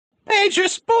Major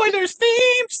Spoilers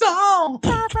theme song.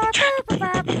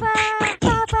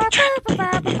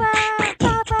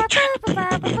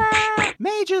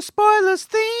 Major Spoilers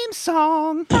theme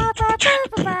song.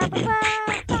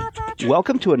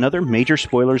 Welcome to another Major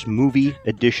Spoilers movie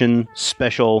edition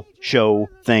special show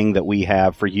thing that we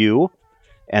have for you.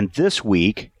 And this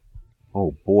week,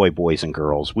 oh boy, boys and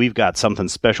girls, we've got something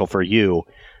special for you.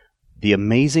 The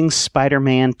Amazing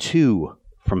Spider-Man 2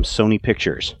 from Sony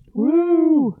Pictures. Woo!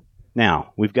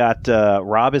 Now, we've got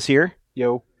Rob is here.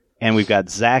 Yo. And we've got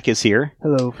Zach is here.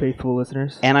 Hello, faithful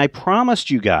listeners. And I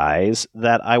promised you guys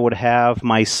that I would have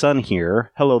my son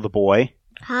here. Hello, the boy.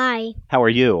 Hi. How are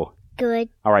you? Good.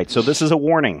 All right, so this is a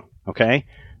warning, okay?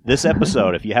 This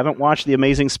episode, if you haven't watched The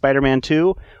Amazing Spider-Man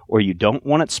 2 or you don't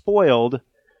want it spoiled,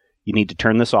 you need to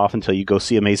turn this off until you go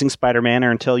see Amazing Spider-Man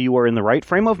or until you are in the right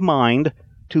frame of mind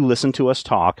to listen to us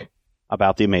talk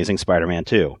about The Amazing Spider-Man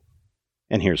 2.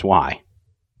 And here's why.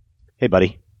 Hey,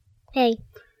 buddy. Hey.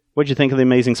 What'd you think of The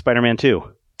Amazing Spider-Man 2?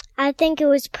 I think it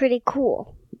was pretty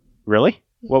cool. Really?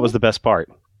 What was the best part?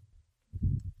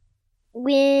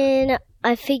 When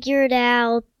I figured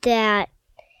out that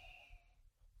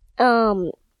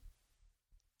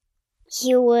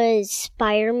he was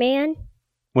Spider-Man.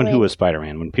 When who was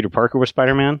Spider-Man? When Peter Parker was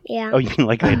Spider-Man? Yeah. Oh, you mean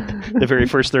like the very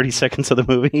first 30 seconds of the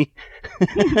movie?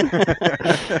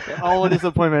 All the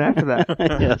disappointment after that.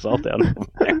 Yes, all down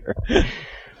there.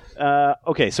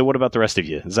 Okay, so what about the rest of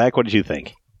you? Zach, what did you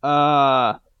think?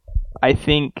 I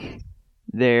think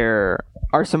there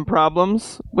are some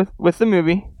problems with the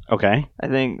movie. Okay. I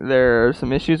think there are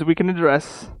some issues we can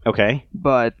address. Okay.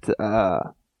 But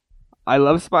I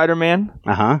love Spider-Man.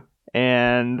 Uh-huh.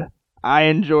 And I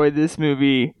enjoy this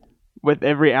movie with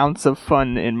every ounce of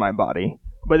fun in my body.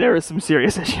 But there are some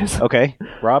serious issues. Okay.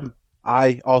 Rob?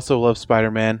 I also love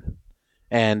Spider-Man,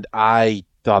 and I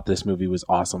thought this movie was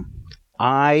awesome.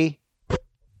 I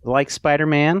like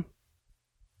Spider-Man.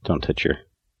 Don't touch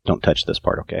this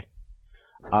part, okay?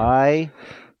 I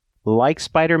like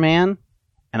Spider-Man,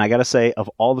 and I gotta say, of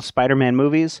all the Spider-Man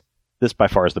movies, this by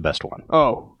far is the best one.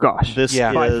 Oh, gosh. This is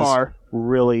by far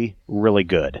really, really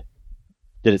good.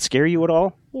 Did it scare you at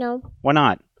all? No. Why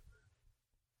not?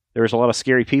 There was a lot of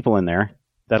scary people in there.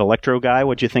 That Electro guy,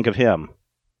 what'd you think of him?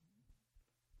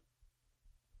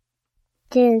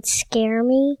 Didn't scare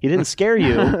me. He didn't scare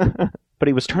you, but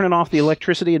he was turning off the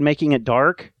electricity and making it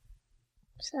dark.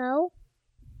 So?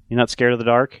 You're not scared of the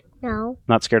dark? No.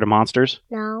 Not scared of monsters?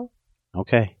 No.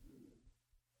 Okay.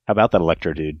 How about that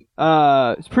Electro dude?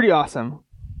 It's pretty awesome.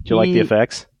 Did you like the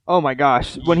effects? Oh my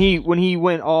gosh. When he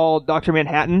went all Dr.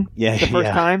 Manhattan the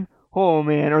first time, oh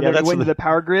man, or they went to the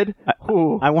power grid.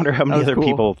 I wonder how many other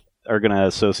people are going to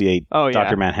associate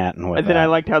Dr. Manhattan with and then I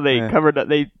liked how they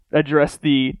they addressed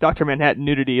the Dr. Manhattan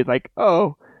nudity. It's like,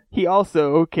 oh, he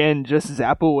also can just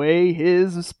zap away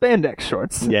his spandex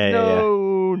shorts.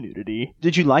 No nudity.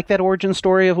 Did you like that origin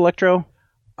story of Electro?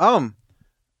 I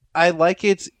like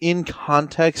it in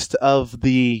context of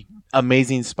the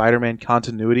Amazing Spider-Man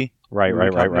continuity. Right.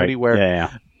 Where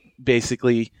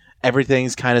basically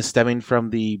everything's kind of stemming from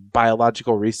the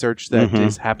biological research that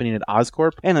is happening at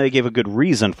Oscorp. And they gave a good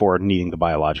reason for needing the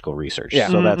biological research. Yeah.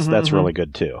 So that's really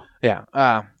good too. Yeah.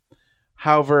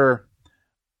 However,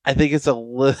 I think it's a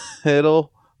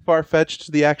little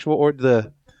far-fetched, the actual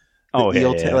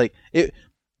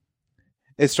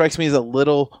it strikes me as a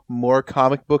little more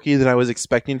comic booky than I was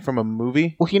expecting from a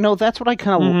movie. Well, that's what I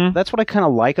kind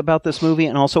of like about this movie,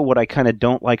 and also what I kind of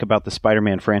don't like about the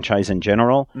Spider-Man franchise in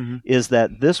general is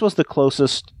that this was the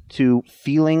closest to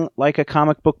feeling like a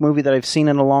comic book movie that I've seen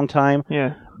in a long time.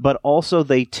 Yeah. But also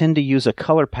they tend to use a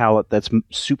color palette that's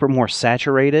super more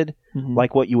saturated,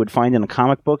 like what you would find in a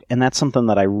comic book, and that's something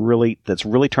that that's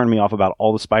really turned me off about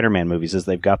all the Spider-Man movies is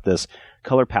they've got this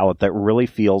color palette that really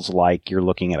feels like you're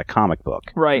looking at a comic book.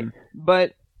 Right.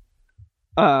 But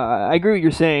I agree with what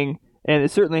you're saying, and it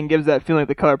certainly gives that feeling like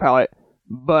the color palette,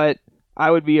 but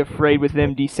I would be afraid with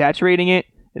them desaturating it,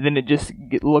 and then it just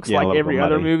looks like every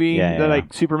other movie.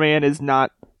 Like Superman is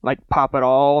not like pop at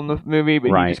all in the movie,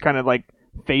 but he just kind of like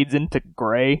fades into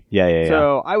gray.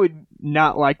 So I would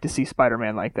not like to see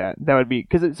Spider-Man like that. That would be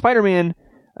because Spider-Man,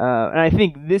 and I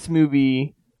think this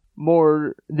movie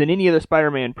more than any other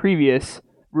Spider-Man previous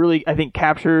really I think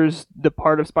captures the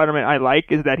part of Spider-Man I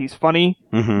like is that he's funny.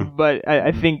 But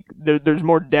I think there's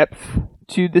more depth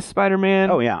to this Spider-Man.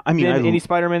 Oh yeah, I mean any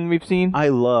Spider-Man we've seen. I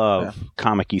love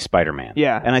comic-y Spider-Man.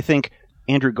 Yeah, and I think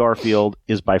Andrew Garfield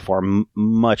is by far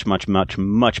much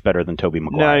better than Tobey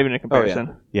Maguire. Not even a comparison.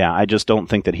 Oh, yeah, I just don't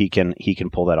think that he can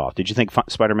pull that off. Did you think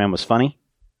Spider-Man was funny?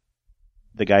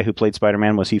 The guy who played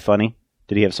Spider-Man, was he funny?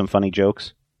 Did he have some funny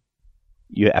jokes?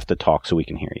 You have to talk so we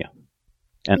can hear you.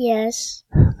 Yes.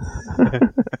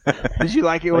 Did you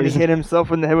like it when he hit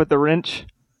himself in the head with the wrench?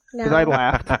 No. Because I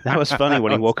laughed. That was funny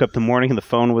when he woke up in the morning and the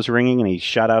phone was ringing and he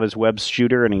shot out his web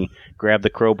shooter and he grabbed the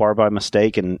crowbar by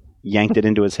mistake and yanked it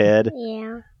into his head.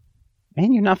 Yeah.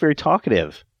 Man, you're not very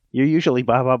talkative. You're usually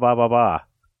ba ba ba ba ba.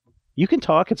 You can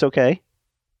talk, it's okay.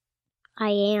 I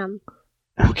am.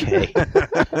 Okay.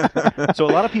 So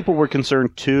a lot of people were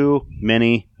concerned too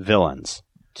many villains.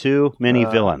 Too many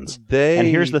villains. And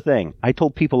here's the thing. I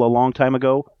told people a long time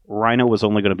ago, Rhino was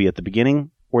only going to be at the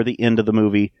beginning or the end of the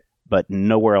movie, but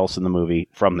nowhere else in the movie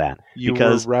from that. You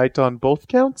were right on both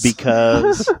counts?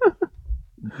 Because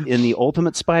in the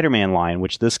Ultimate Spider-Man line,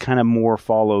 which this kind of more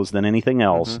follows than anything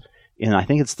else, and I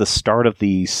think it's the start of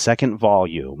the second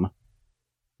volume,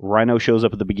 Rhino shows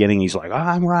up at the beginning. He's like,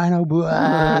 "I'm Rhino,"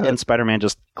 blah, and Spider-Man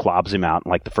just clobs him out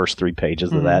in like the first 3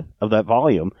 pages of that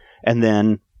volume, and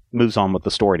then moves on with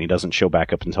the story. And he doesn't show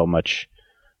back up until much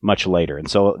later. And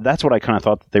so that's what I kind of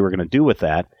thought that they were going to do with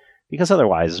that, because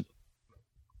otherwise,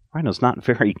 Rhino's not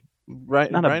very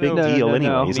not a big deal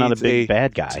anyway. He's not a big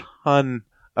bad guy. Ton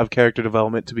of character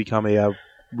development to become a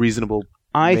reasonable.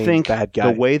 I think bad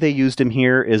guy. The way they used him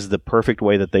here is the perfect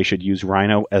way that they should use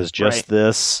Rhino as just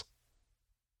this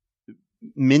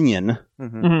minion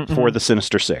for the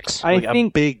Sinister Six. I think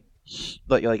a big,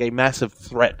 like a massive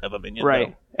threat of a minion. Right.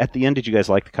 Though. At the end, did you guys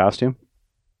like the costume?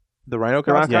 The Rhino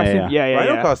costume? Yeah.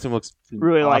 Rhino costume looks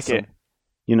really awesome. like it.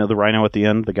 You know, the Rhino at the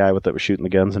end, the guy that was shooting the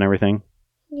guns and everything?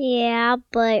 Yeah,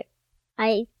 but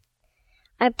I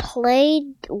played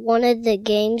one of the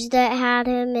games that had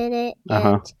him in it,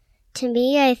 and to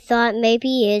me, I thought maybe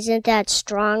he isn't that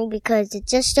strong because it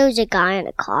just shows a guy in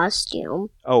a costume.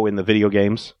 Oh, in the video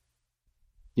games?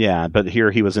 Yeah, but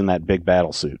here he was in that big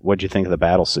battle suit. What'd you think of the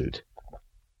battle suit?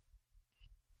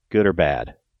 Good or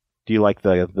bad? Do you like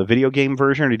the video game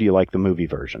version or do you like the movie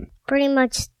version? Pretty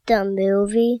much the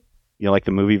movie. You like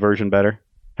the movie version better?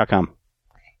 How come?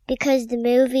 Because the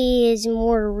movie is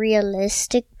more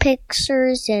realistic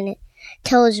pictures and it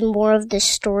tells more of the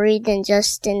story than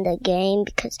just in the game,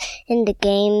 because in the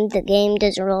game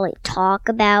doesn't really talk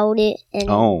about it.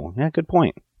 And good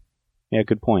point. Yeah,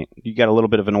 good point. You got a little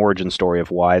bit of an origin story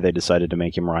of why they decided to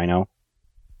make him Rhino.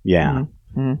 Yeah.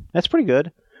 Mm-hmm. That's pretty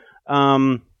good.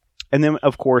 And then,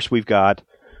 of course, we've got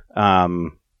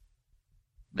Goblin.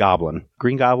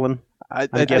 Green Goblin? I'm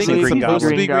guessing it's Green supposed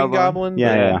Goblin. to be Green Goblin.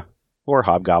 Yeah. Or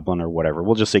Hobgoblin or whatever.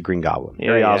 We'll just say Green Goblin.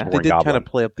 Harry Osborn They did Goblin. kind of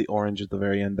play up the orange at the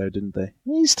very end there, didn't they?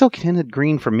 He's still tinted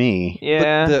green for me.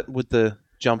 Yeah. But with the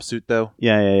jumpsuit, though.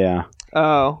 Yeah.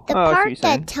 Oh. The part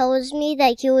that tells me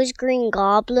that he was Green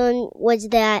Goblin was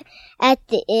that at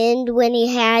the end when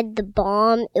he had the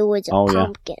bomb, it was a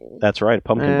pumpkin. Yeah. That's right, a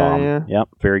pumpkin bomb. Yeah. Yep,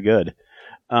 very good.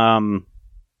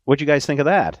 What'd you guys think of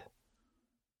that?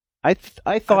 I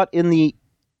thought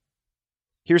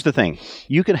here's the thing.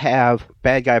 You could have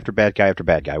bad guy after bad guy after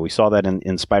bad guy. We saw that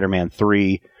in Spider-Man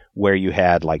 3 where you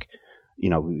had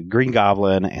Green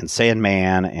Goblin and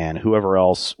Sandman and whoever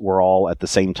else were all at the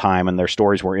same time and their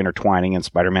stories were intertwining and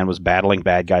Spider-Man was battling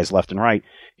bad guys left and right.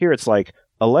 Here it's like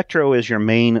Electro is your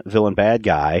main villain bad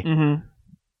guy. Mm-hmm.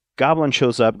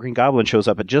 Green Goblin shows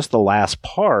up at just the last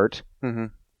part. Mm-hmm.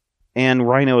 And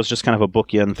Rhino is just kind of a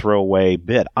bookend throwaway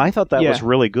bit. I thought that was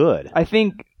really good. I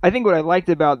think what I liked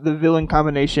about the villain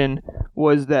combination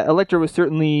was that Electro was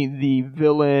certainly the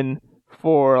villain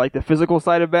for like the physical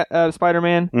side of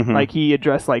Spider-Man. Mm-hmm. Like he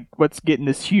addressed like what's getting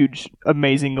this huge,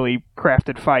 amazingly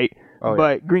crafted fight.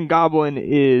 But Green Goblin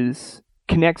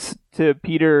connects to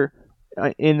Peter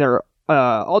in their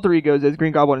alter egos as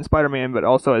Green Goblin and Spider-Man, but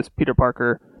also as Peter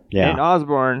Parker. And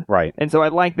Osborn. Right. And so I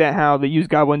like that how they use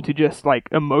Goblin to just like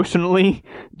emotionally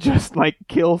just like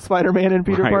kill Spider-Man and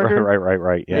Peter Parker.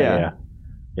 Right. Yeah.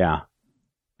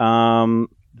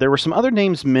 There were some other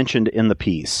names mentioned in the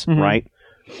piece, right?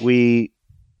 We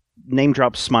name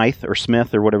dropped Smythe or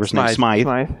Smith or whatever his name is,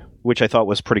 Smythe, which I thought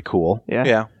was pretty cool.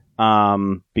 Yeah.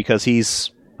 Because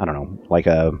he's, I don't know, like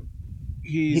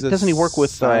doesn't he work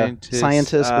with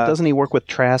scientists, but doesn't he work with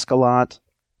Trask a lot?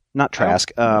 Not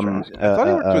Trask. I thought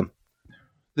he worked with.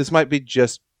 This might be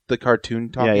just the cartoon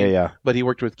talking. Yeah. But he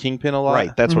worked with Kingpin a lot.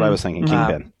 Right, that's what I was thinking.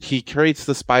 Kingpin. He creates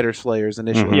the Spider Slayers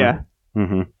initially. Yeah.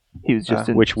 Mm-hmm. He was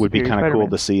just which would be kind of cool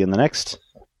to see in the next.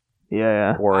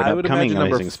 Yeah. Or an upcoming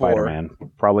Amazing Spider-Man.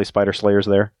 Probably Spider Slayers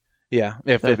there. Yeah,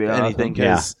 if anything,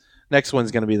 because next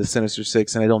one's going to be the Sinister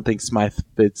Six, and I don't think Smythe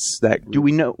fits that group.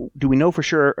 Do we know for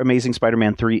sure Amazing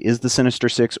Spider-Man 3 is the Sinister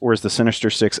Six, or is the Sinister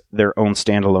Six their own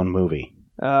standalone movie?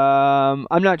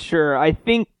 I'm not sure. I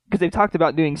think because they've talked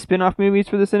about doing spin-off movies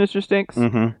for the Sinister Six.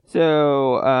 Mm-hmm.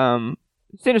 So,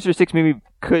 Sinister Six movie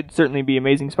could certainly be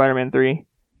Amazing Spider-Man 3.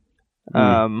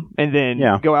 and then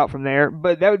go out from there.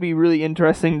 But that would be really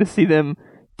interesting to see them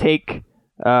take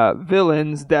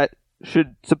villains that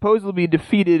should supposedly be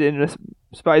defeated in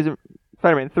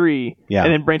Spider-Man 3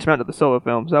 and then branch them out to the solo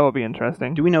films. That would be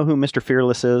interesting. Do we know who Mr.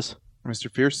 Fearless is?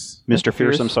 Mr. Fierce? Mr.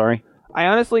 Fierce, I'm sorry. I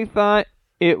honestly thought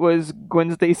it was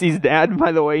Gwen Stacy's dad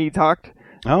by the way he talked.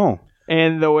 Oh.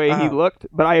 And the way he looked,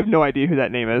 but I have no idea who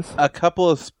that name is. A couple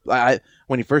of...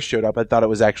 when he first showed up, I thought it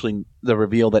was actually the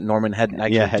reveal that Norman hadn't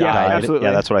actually died. Absolutely.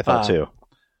 Yeah, that's what I thought too.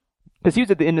 Because he was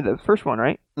at the end of the first one,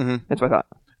 right? Mm-hmm. That's what I thought.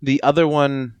 The other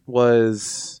one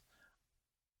was...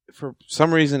 For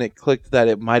some reason, it clicked that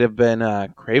it might have been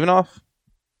Kravinoff.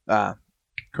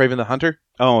 Craven the Hunter.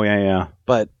 Oh, yeah.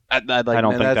 But I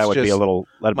don't think that would be a little...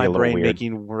 That'd my be a little brain weird.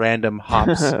 making random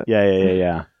hops.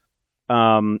 Yeah.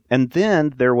 And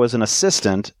then there was an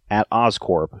assistant at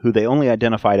Oscorp who they only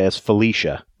identified as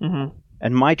Felicia. Mm-hmm.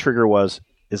 And my trigger was,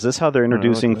 is this how they're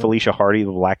introducing Felicia Hardy,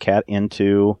 the Black Cat,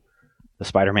 into the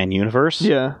Spider-Man universe?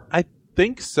 Yeah. I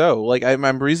think so. Like,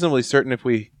 I'm reasonably certain if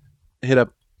we hit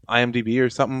up IMDb or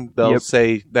something, they'll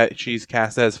say that she's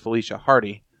cast as Felicia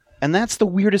Hardy. And that's the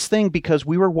weirdest thing, because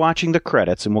we were watching the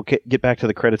credits, and we'll get back to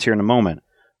the credits here in a moment.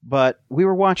 But we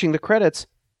were watching the credits,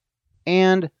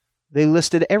 and... they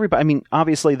listed everybody. I mean,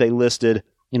 obviously they listed,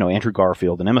 Andrew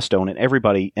Garfield and Emma Stone and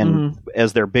everybody and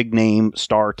as their big name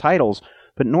star titles.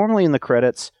 But normally in the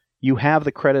credits, you have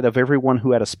the credit of everyone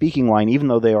who had a speaking line, even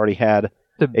though they already had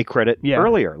a credit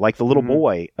earlier, like the little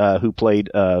boy who played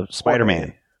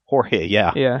Spider-Man. Jorge,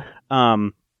 yeah. Yeah.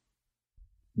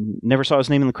 Never saw his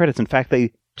name in the credits. In fact,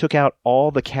 they took out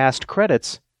all the cast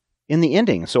credits in the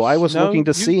ending. So I was looking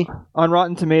to see. On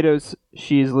Rotten Tomatoes,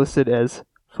 she's listed as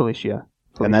Felicia.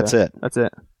 And that's it. That's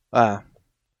it. I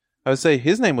would say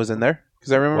his name was in there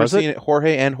because I remember seeing it.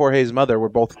 Jorge and Jorge's mother were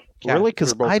both really,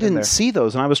 because I didn't see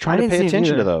those, and I was trying to pay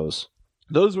attention to those.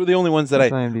 Those were the only ones that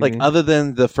I like. Other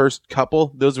than the first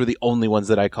couple, those were the only ones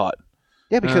that I caught.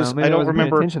 Yeah, because I don't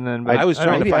remember. Then, I was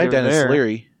trying to find Dennis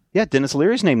Leary. Yeah, Dennis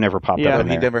Leary's name never popped up.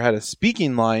 But he never had a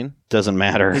speaking line. Doesn't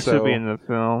matter. He should be in the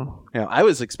film. I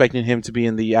was expecting him to be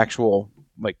in the actual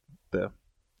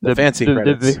the fancy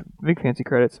credits. The big fancy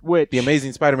credits. Which... The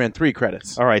Amazing Spider-Man 3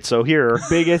 credits. All right, so here...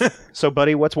 biggest... So,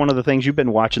 buddy, what's one of the things... You've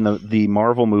been watching the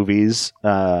Marvel movies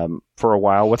for a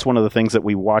while. What's one of the things that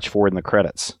we watch for in the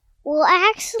credits? Well,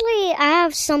 actually, I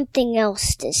have something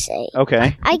else to say.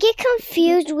 Okay. I get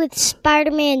confused with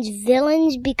Spider-Man's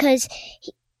villains because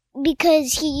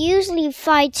he usually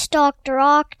fights Dr.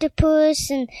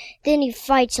 Octopus, and then he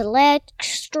fights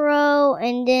Electro,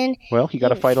 and then... Well, he got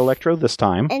to fight Electro this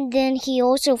time. And then he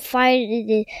also fought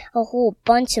a whole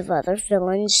bunch of other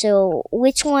villains, so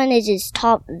which one is his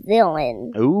top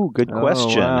villain? Ooh, good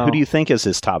question. Wow. Who do you think is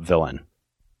his top villain?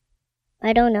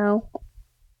 I don't know.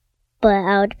 But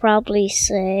I would probably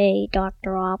say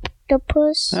Dr.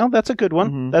 Octopus. Well, that's a good one.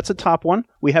 Mm-hmm. That's a top one.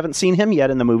 We haven't seen him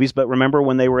yet in the movies, but remember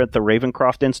when they were at the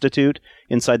Ravencroft Institute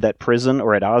inside that prison,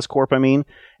 or at Oscorp,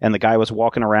 and the guy was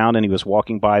walking around and he was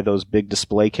walking by those big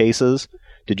display cases?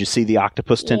 Did you see the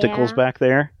octopus tentacles back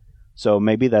there? So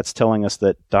maybe that's telling us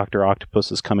that Dr.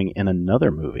 Octopus is coming in another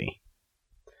movie.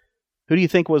 Who do you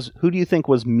think was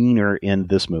meaner in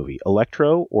this movie?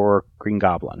 Electro or Green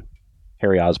Goblin?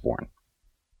 Harry Osborn.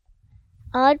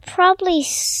 I'd probably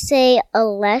say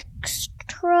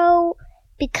Electro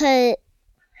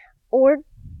or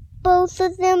both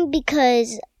of them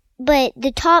but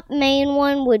the top main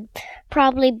one would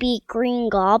probably be Green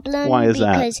Goblin. Why is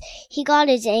that? Because he got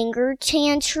his anger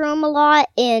tantrum a lot,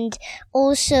 and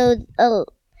also the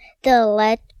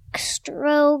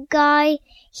Electro guy,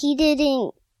 he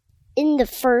didn't. In the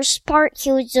first part,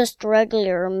 he was just a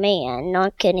regular man,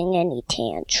 not getting any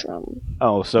tantrum.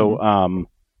 Oh, so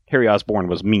Harry Osborn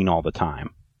was mean all the time.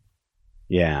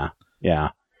 Yeah.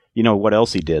 You know what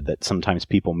else he did that sometimes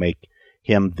people make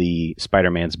him the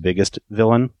Spider-Man's biggest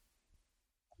villain?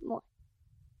 What?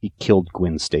 He killed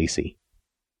Gwen Stacy.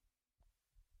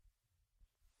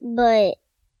 But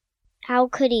how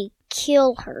could he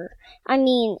kill her? I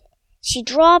mean, she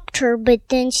dropped her, but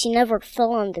then she never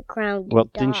fell on the ground. Well,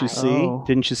 didn't you see?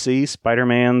 Didn't you see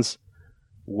Spider-Man's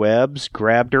webs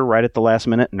grabbed her right at the last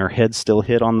minute, and her head still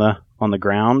hit on the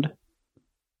ground?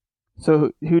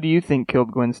 So, who do you think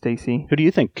killed Gwen Stacy? Who do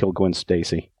you think killed Gwen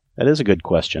Stacy? That is a good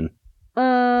question.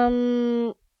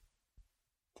 I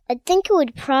think it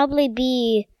would probably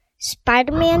be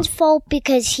Spider-Man's fault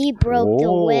because he broke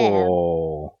the web.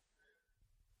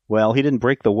 Well, he didn't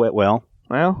break the web. Well,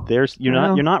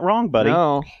 you're not wrong, buddy.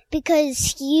 No.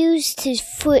 Because he used his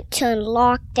foot to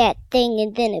unlock that thing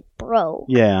and then it broke.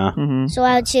 Yeah. Mm-hmm. So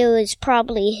I'd say it was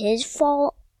probably his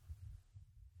fault.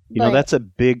 You know, that's a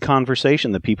big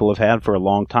conversation that people have had for a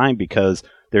long time, because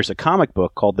there's a comic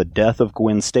book called The Death of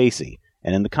Gwen Stacy.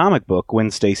 And in the comic book,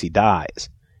 Gwen Stacy dies.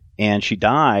 And she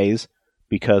dies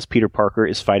because Peter Parker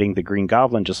is fighting the Green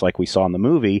Goblin, just like we saw in the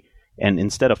movie. And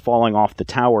instead of falling off the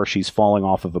tower, she's falling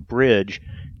off of a bridge.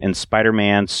 And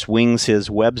Spider-Man swings his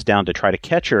webs down to try to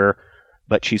catch her,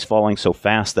 but she's falling so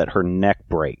fast that her neck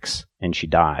breaks, and she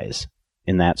dies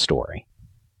in that story.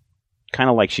 Kind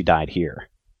of like she died here.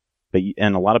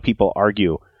 And a lot of people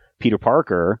argue Peter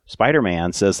Parker,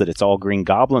 Spider-Man, says that it's all Green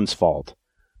Goblin's fault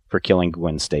for killing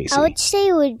Gwen Stacy. I would say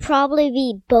it would probably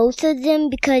be both of them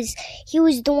because he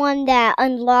was the one that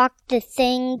unlocked the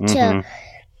thing to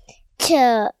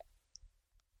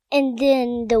and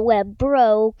then the web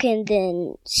broke and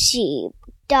then she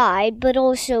died, but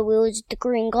also it was the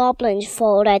Green Goblin's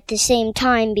fault at the same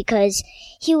time because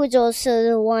he was also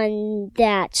the one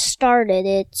that started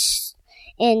it,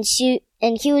 and he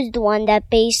was the one that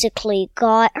basically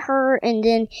got her, and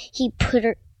then he put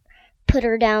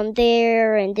her down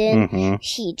there, and then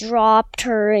he dropped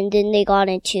her, and then they got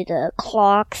into the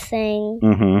clock thing,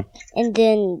 and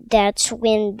then that's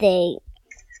when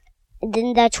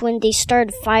they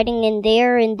started fighting in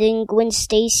there, and then Gwen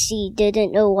Stacy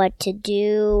didn't know what to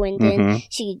do, and then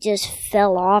she just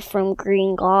fell off from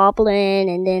Green Goblin,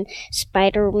 and then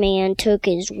Spider-Man took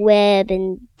his web,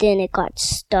 and then it got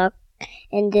stuck,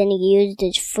 and then he used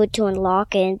his foot to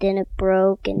unlock it, and then it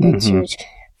broke, and then she was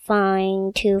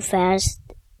falling too fast,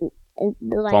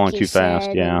 like falling too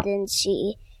fast, yeah. And then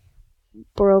she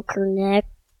broke her neck,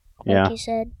 like you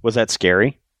said. Was that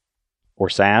scary? Or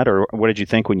sad? Or what did you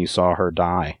think when you saw her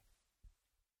die?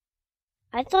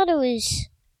 I thought it was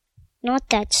not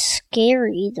that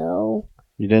scary, though.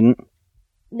 You didn't?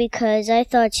 Because I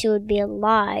thought she would be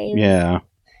alive. Yeah.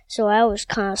 So I was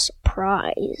kind of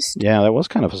surprised. Yeah, that was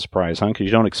kind of a surprise, huh? Because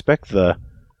you don't expect the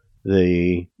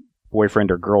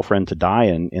boyfriend or girlfriend to die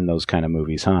in those kind of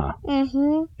movies, huh?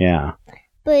 Yeah.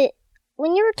 But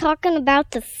when you were talking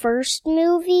about the first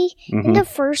movie, in the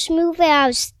first movie I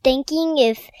was thinking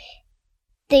if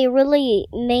they really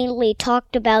mainly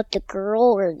talked about the girl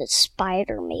or the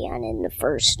Spider-Man in the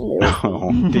first movie.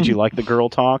 Oh, did you like the girl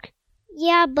talk?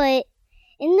 Yeah, but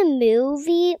in the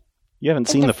movie... You haven't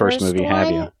seen the first movie,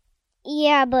 have you?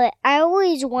 Yeah, but I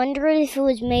always wondered if it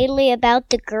was mainly about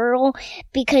the girl,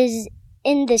 because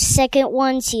in the second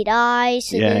one she dies,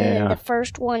 so then in the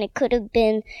first one it could have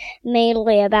been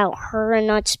mainly about her and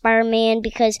not Spider-Man,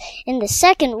 because in the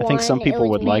second one some people it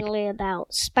was would mainly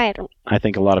about Spider-Man. I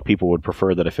think a lot of people would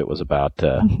prefer that if it was about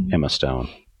Emma Stone.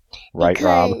 Right,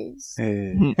 Rob?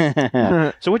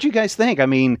 So what do you guys think? I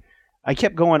mean, I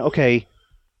kept going, okay,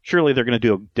 surely they're going to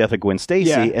do a Death of Gwen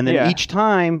Stacy, and then each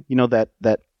time,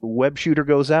 that web shooter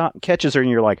goes out and catches her, and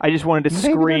you're like, I just wanted to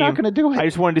scream. They're not going to do it. I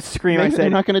just wanted to scream. Maybe I said, they're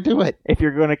not going to do it. If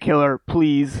you're going to kill her,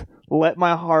 please let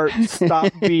my heart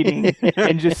stop beating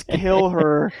and just kill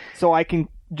her so I can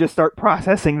just start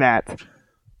processing that.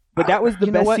 But that was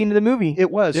the best scene of the movie. It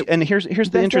was. And here's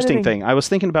the interesting thing. I was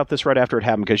thinking about this right after it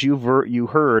happened, because you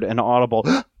heard an audible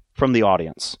from the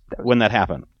audience when that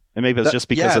happened. And maybe it's just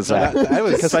because it's that.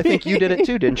 Because I think you did it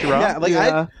too, didn't you, Rob?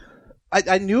 Yeah,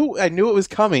 I knew it was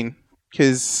coming,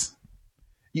 because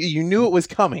you knew it was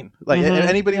coming. Like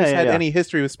anybody who's had any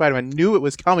history with Spider-Man knew it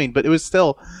was coming, but it was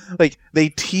still like they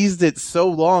teased it so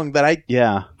long that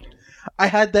I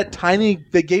had that tiny.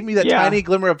 They gave me that tiny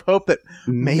glimmer of hope that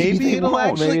maybe it'll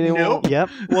actually. Nope. Yep.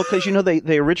 Well, because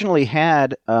they originally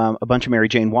had a bunch of Mary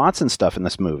Jane Watson stuff in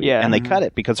this movie, and they cut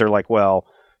it because they're like, well,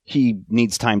 he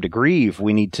needs time to grieve.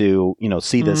 We need to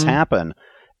see this happen,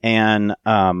 and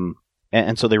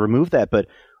so they removed that, but.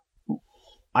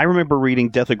 I remember reading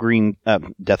Death of Gwen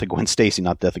Stacy,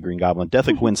 not Death of Green Goblin, Death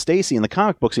of Gwen Stacy in the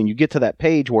comic books, and you get to that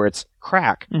page where it's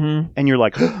crack, and you're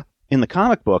like, in the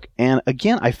comic book. And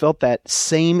again, I felt that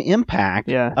same impact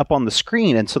up on the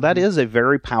screen, and so that is a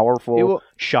very powerful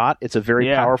shot. It's a very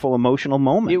powerful emotional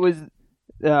moment. It was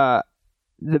the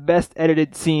best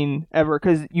edited scene ever,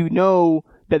 because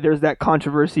that there's that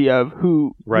controversy of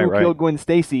who killed Gwen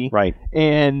Stacy, right?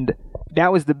 And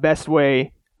that was the best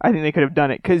way I think they could have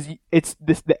done it, because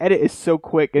the edit is so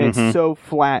quick and it's so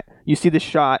flat. You see the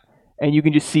shot and you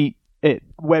can just see it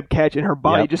web catch and her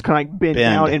body just kind of like bend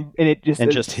down and it just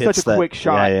hits such a quick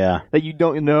shot that you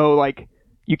don't know, like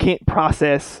you can't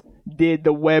process, did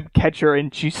the web catch her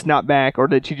and she snap back, or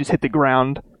did she just hit the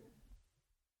ground?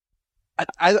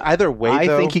 Either way, I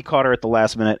think he caught her at the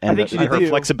last minute, and her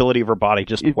flexibility of her body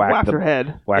just whacked her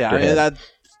head. Whacked her head. That's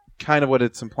kind of what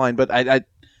it's implying. But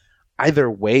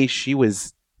either way, she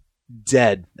was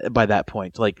dead by that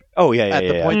point. Like, at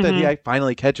the point that he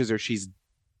finally catches her, she's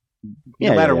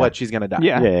no matter what, she's gonna die.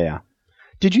 Yeah.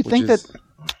 Did you think that?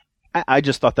 I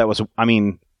just thought that was. I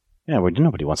mean, Yeah, well,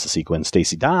 nobody wants to see Gwen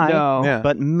Stacy die. No. Yeah.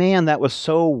 But man, that was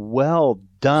so well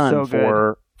done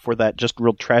So for that just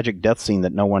real tragic death scene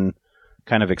that no one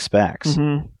kind of expects.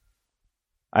 Mm-hmm.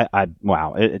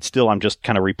 Wow. It's still, I'm just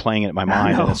kind of replaying it in my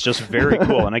mind, and it's just very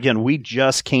cool. And again, we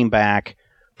just came back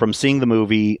from seeing the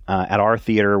movie at our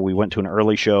theater. We went to an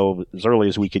early show, as early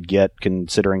as we could get,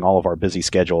 considering all of our busy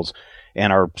schedules,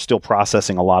 and are still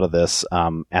processing a lot of this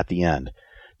at the end.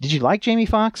 Did you like Jamie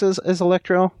Foxx as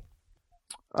Electro?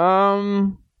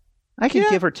 I could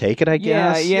give or take it, I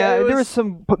guess. Yeah. There was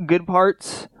some good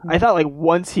parts. I thought like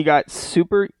once he got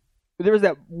super, there was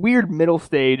that weird middle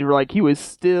stage where like he was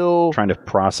still trying to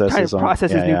process his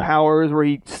new powers, where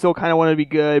he still kind of wanted to be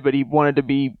good, but he wanted to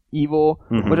be evil,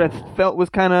 which I felt was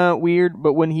kind of weird.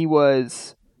 But when he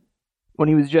was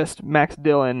just Max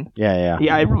Dillon,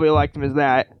 I really liked him as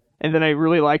that, and then I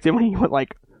really liked him when he went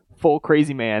like full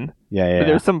crazy man. But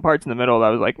there's some parts in the middle that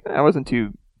I was like, I wasn't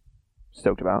too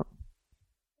stoked about.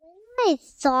 I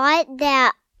thought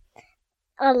that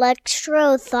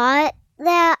Electro thought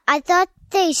that. I thought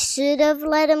they should have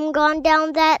let him gone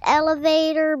down that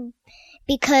elevator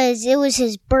because it was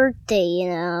his birthday, you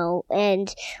know.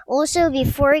 And also,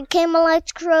 before he came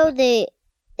Electro, it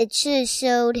should have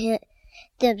showed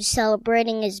them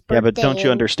celebrating his birthday. Yeah, but don't you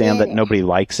understand that nobody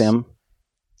likes him?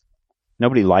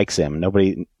 Nobody likes him.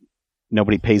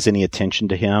 Nobody pays any attention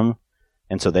to him,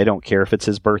 and so they don't care if it's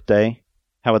his birthday.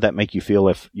 How would that make you feel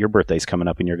if your birthday's coming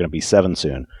up and you're going to be 7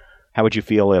 soon? How would you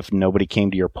feel if nobody came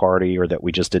to your party, or that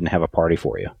we just didn't have a party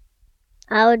for you?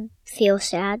 I would feel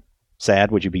sad.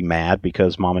 Sad? Would you be mad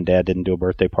because mom and dad didn't do a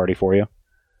birthday party for you?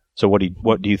 So what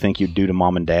do you think you'd do to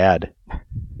mom and dad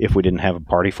if we didn't have a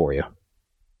party for you?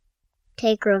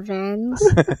 Take revenge.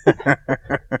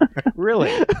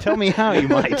 Really? Tell me how you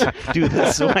might do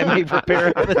this so I may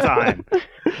prepare ahead of time.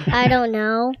 I don't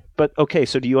know. But okay,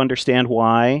 so do you understand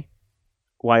why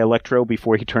Electro,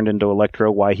 before he turned into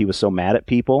Electro, why he was so mad at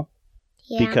people?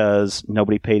 Yeah. Because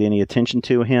nobody paid any attention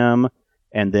to him,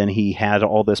 and then he had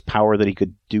all this power that he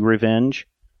could do revenge,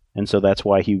 and so that's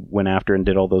why he went after and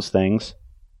did all those things.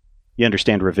 You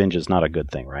understand revenge is not a good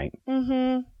thing, right?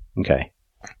 Mm-hmm. Okay.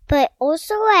 But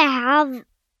also I have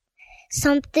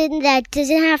something that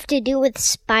doesn't have to do with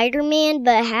Spider-Man,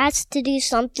 but has to do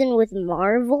something with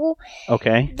Marvel.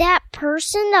 Okay. That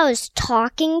person that was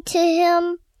talking to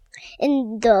him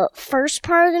in the first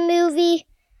part of the movie,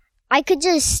 I could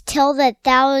just tell that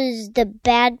was the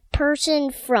bad person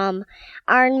from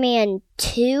Iron Man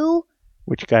 2.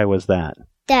 Which guy was that?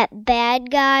 That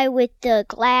bad guy with the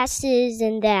glasses,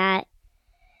 and that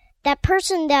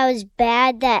person that was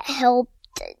bad that helped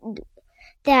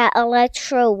that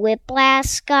Electro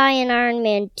Whiplash guy in Iron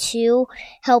Man 2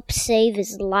 helped save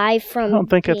his life from I don't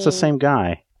think it's the same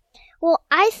guy. Well,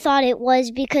 I thought it was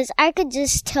because I could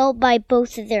just tell by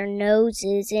both of their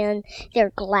noses and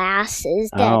their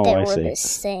glasses that they were the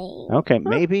same. Okay,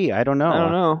 maybe. I don't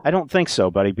know. I don't think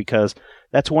so, buddy, because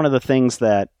that's one of the things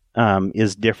that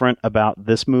is different about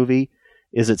this movie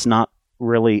is it's not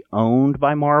really owned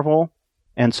by Marvel.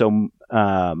 And so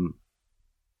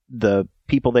the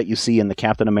people that you see in the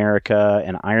Captain America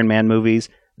and Iron Man movies,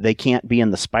 they can't be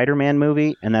in the Spider-Man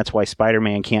movie, and that's why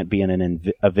Spider-Man can't be in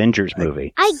an Avengers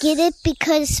movie. I get it,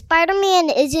 because Spider-Man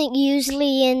isn't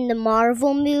usually in the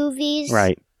Marvel movies.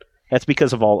 Right. That's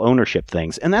because of all ownership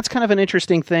things. And that's kind of an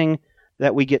interesting thing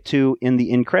that we get to in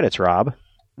the end credits, Rob.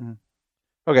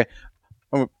 Okay.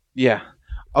 Yeah.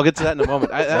 I'll get to that in a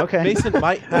moment. Okay. Mason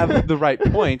might have the right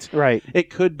point. Right.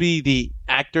 It could be the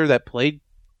actor that played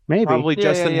probably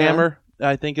Justin Hammer,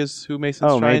 I think is who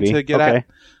Mason's trying to get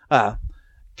at.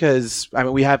 Because,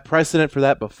 we have precedent for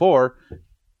that before.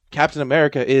 Captain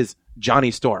America is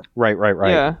Johnny Storm. Right.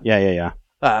 Yeah.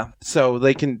 So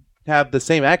they can have the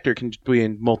same actor can be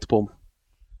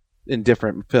in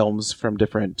different films from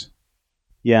different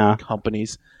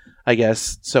companies, I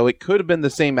guess. So it could have been the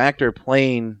same actor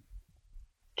playing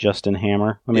Justin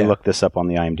Hammer. Let me look this up on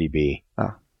the IMDb.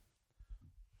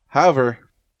 However,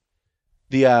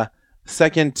 the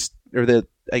second, or the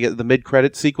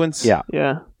mid-credit sequence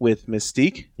with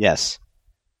Mystique. Yes.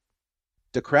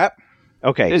 The crap.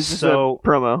 Okay, it's a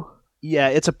promo. Yeah,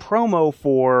 it's a promo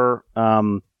for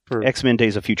X-Men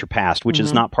Days of Future Past, which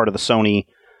is not part of the Sony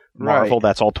Marvel. Right.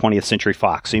 That's all 20th Century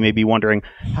Fox. So you may be wondering,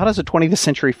 how does a 20th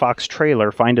Century Fox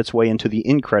trailer find its way into the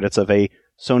end credits of a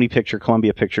Sony Picture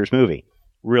Columbia Pictures movie?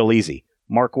 Real easy.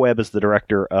 Mark Webb is the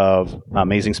director of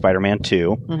Amazing Spider-Man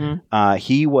 2. Mm-hmm.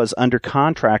 He was under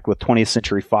contract with 20th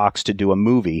Century Fox to do a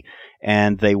movie,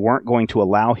 and they weren't going to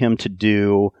allow him to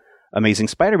do Amazing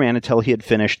Spider-Man until he had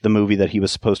finished the movie that he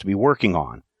was supposed to be working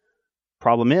on.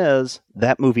 Problem is,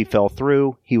 that movie fell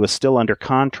through. He was still under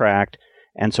contract,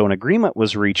 And so an agreement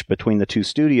was reached between the two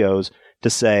studios to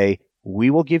say, we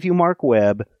will give you Mark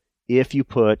Webb if you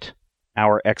put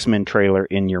our X-Men trailer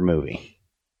in your movie.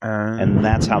 And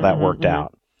that's how that worked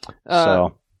out.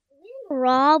 So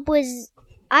Rob was...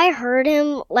 I heard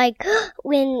him, like,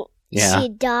 when she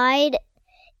died.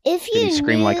 If you Did he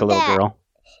scream like a little girl?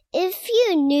 If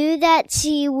you knew that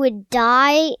she would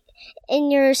die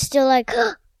and you're still like,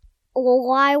 well,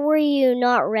 why were you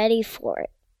not ready for it?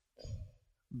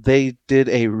 They did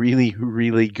a really,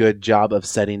 really good job of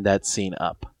setting that scene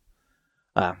up.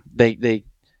 They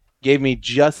gave me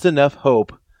just enough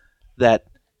hope that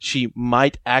she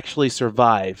might actually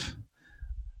survive.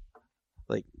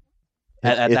 Like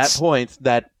at that point,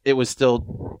 that it was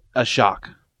still a shock.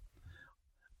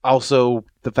 Also,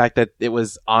 the fact that it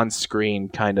was on screen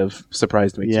kind of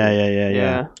surprised me.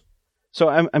 Yeah. So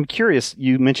I'm curious.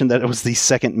 You mentioned that it was the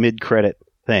second mid-credit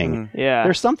thing. Mm-hmm. Yeah.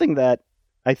 There's something that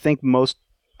I think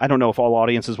I don't know if all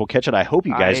audiences will catch it. I hope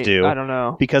you guys do. I don't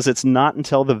know. Because it's not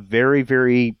until the very,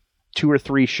 very 2 or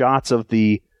 3 shots of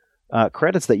the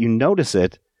credits that you notice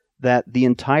it, that the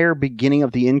entire beginning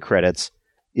of the end credits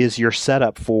is your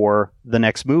setup for the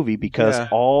next movie, because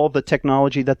all the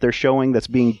technology that they're showing that's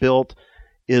being built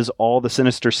is all the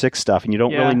Sinister Six stuff, and you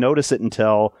don't really notice it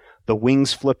until the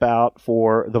wings flip out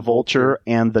for the Vulture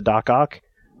and the Doc Ock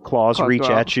claws reach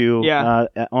at you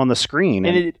on the screen.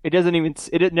 And it doesn't even...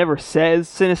 It never says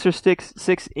Sinister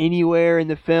Six anywhere in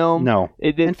the film. No.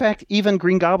 In fact, even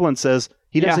Green Goblin says...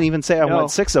 He doesn't even say, I want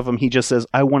 6 of them. He just says,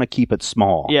 I want to keep it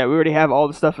small. Yeah, we already have all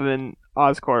the stuff in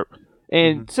Oscorp.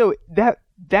 And so that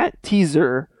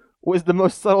teaser was the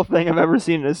most subtle thing I've ever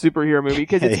seen in a superhero movie,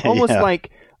 because it's almost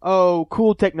like, oh,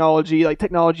 cool technology. Like,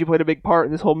 technology played a big part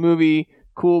in this whole movie.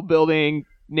 Cool building,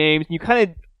 names. You kind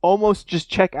of almost just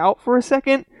check out for a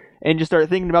second and just start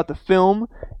thinking about the film,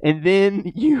 and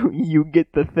then you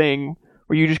get the thing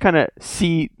where you just kind of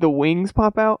see the wings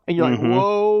pop out, and you're like,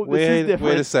 whoa, this is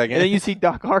different. Wait a second. And then you see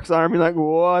Doc Ock's arm, and you're like,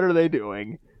 what are they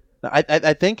doing?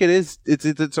 I think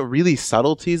it's a really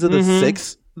subtle tease of the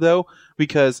 6, though,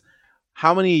 because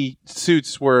how many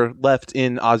suits were left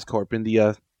in Oscorp in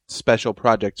the special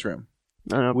projects room?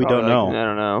 I don't know. We don't know. I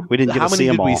don't know. We didn't get to see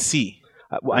them all. How many did we see?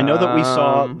 I know that we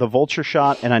saw the Vulture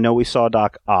shot, and I know we saw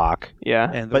Doc Ock.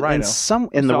 Yeah, and the Rhino.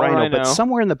 Rhino, but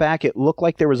somewhere in the back, it looked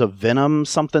like there was a Venom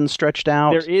something stretched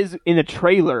out. There is in the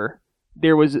trailer.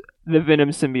 There was the Venom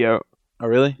symbiote. Oh,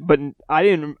 really? But I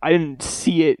didn't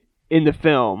see it in the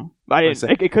film.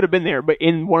 It could have been there, but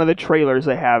in one of the trailers,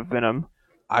 they have Venom.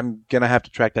 I'm gonna have to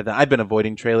track that down. I've been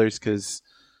avoiding trailers because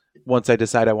once I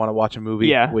decide I want to watch a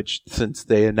movie, which since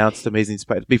they announced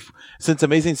since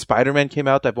Amazing Spider-Man came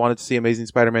out, I've wanted to see Amazing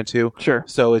Spider-Man 2. Sure.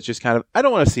 So it's just kind of, I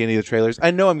don't want to see any of the trailers.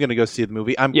 I know I'm going to go see the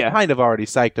movie. I'm kind of already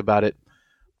psyched about it.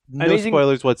 No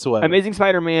spoilers whatsoever. Amazing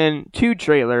Spider-Man 2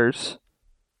 trailers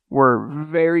were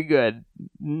very good.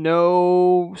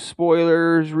 No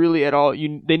spoilers really at all.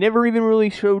 They never even really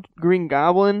showed Green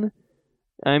Goblin.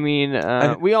 I mean,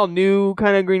 we all knew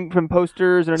kind of from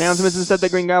posters and announcements and stuff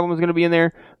that Green Goblin was going to be in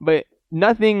there, but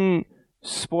nothing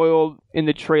spoiled in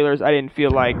the trailers. I didn't feel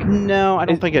like. No, I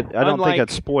don't think it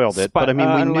spoiled it. But I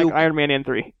mean, we knew Iron Man and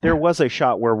 3. There was a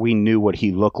shot where we knew what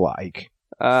he looked like.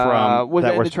 Was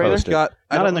that in the trailer?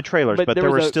 Not in the trailers, but there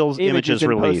were still images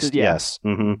released. Posted, yeah. Yes.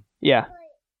 Mm-hmm. Yeah.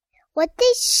 What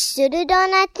they should have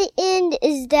done at the end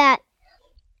is that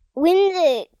when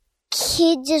the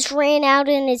kid just ran out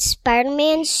in his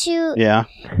Spider-Man suit. Yeah.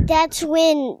 That's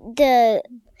when the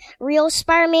real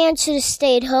Spider-Man should have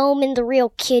stayed home and the real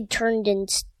kid turned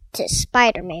into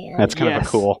Spider-Man. That's kind of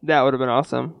cool. That would have been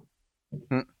awesome.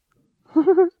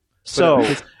 So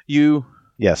you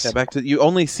back to you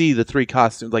only see the 3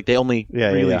 costumes. Like they only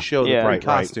show the 3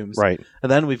 costumes. Right. And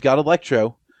then we've got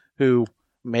Electro, who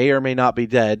may or may not be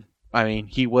dead. I mean,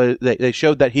 they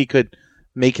showed that he could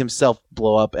make himself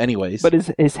blow up anyways. But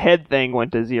his head thing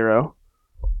went to 0.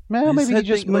 Well, maybe he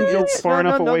just moved far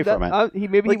enough away from it.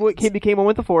 He became one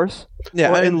with the Force.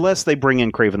 Yeah, unless they bring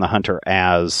in Kraven the Hunter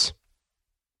as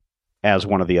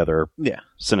one of the other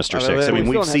Sinister Six. I mean,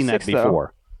 we've seen that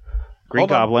before. Green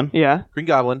Goblin. Yeah. Green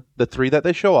Goblin. The 3 that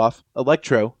they show off.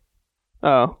 Electro.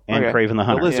 Oh. And Kraven the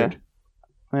Hunter. The Lizard.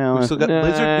 Yeah. Well, we still got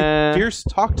Lizard. Fierce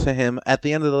talked to him at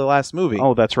the end of the last movie.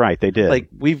 Oh, that's right. They did. Like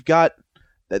we've got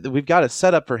a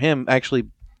setup for him actually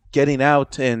getting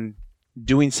out and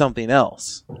doing something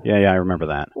else. Yeah, I remember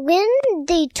that. When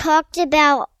they talked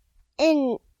about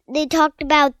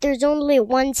there's only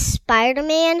one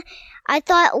Spider-Man, I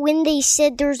thought when they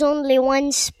said there's only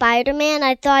one Spider-Man,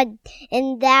 I thought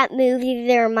in that movie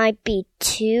there might be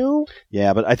 2.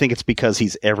 Yeah, but I think it's because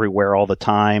he's everywhere all the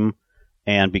time,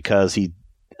 and because he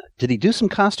Did he do some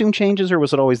costume changes, or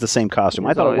was it always the same costume?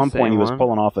 I thought at one point he was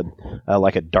pulling off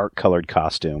like a dark colored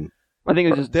costume. I think it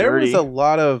was just there dirty. was a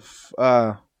lot of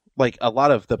a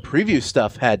lot of the preview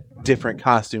stuff had different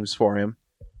costumes for him,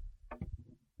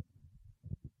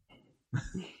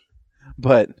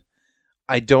 but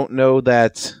I don't know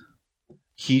that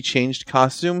he changed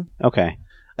costume. Okay.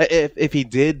 If he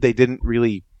did, they didn't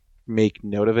really make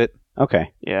note of it.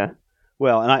 Okay. Yeah.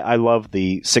 Well, and I love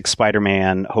the Six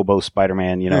Spider-Man, Hobo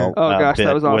Spider-Man, Oh gosh, bit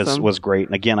that was awesome. was great.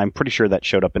 And again, I'm pretty sure that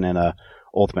showed up in a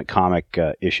Ultimate Comic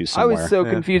issue somewhere. I was so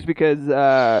confused because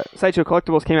Sideshow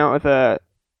Collectibles came out with a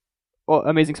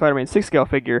Amazing Spider-Man 6-scale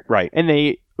figure. Right. And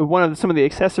some of the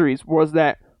accessories was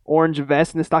that orange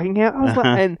vest and the stocking cap. I was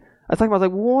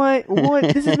like, what?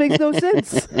 This makes no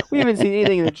sense. We haven't seen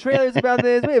anything in the trailers about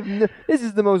this. This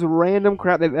is the most random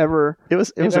crap they've ever. It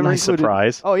was a nice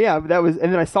surprise. Oh yeah, and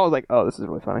then I saw. I was like, oh, this is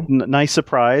really funny. Nice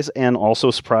surprise, and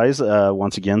also surprise.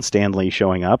 Once again, Stan Lee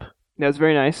showing up. That was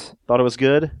very nice. Thought it was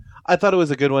good. I thought it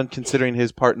was a good one considering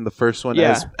his part in the first one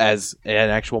as an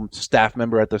actual staff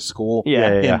member at the school.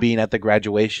 Yeah. Him being at the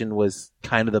graduation was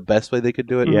kind of the best way they could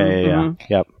do it. Yeah.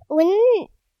 Yep. When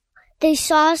they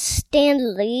saw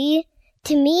Stan Lee,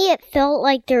 to me it felt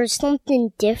like there was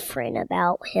something different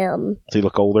about him. Does he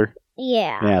look older?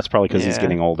 Yeah. Yeah, it's probably because he's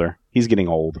getting older. He's getting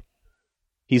old.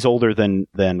 He's older than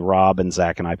Rob and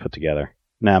Zach and I put together.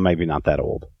 Nah, maybe not that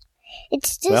old.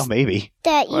 It's just maybe.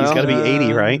 that you... He's got to be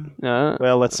 80, right?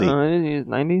 Well, let's see. He's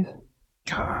 90s?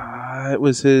 God, it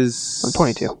was his... I'm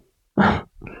 22.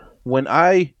 When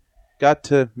I got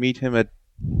to meet him at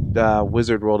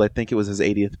Wizard World, I think it was his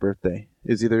 80th birthday.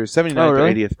 It was either 79th or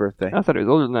 80th birthday. I thought he was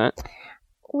older than that.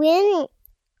 When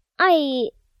I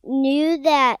knew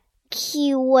that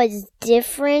he was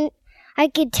different, I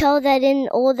could tell that in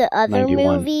all the other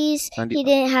 91. movies, he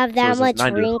didn't have that much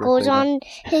wrinkles on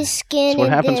his skin. That's what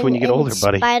happens when you get older,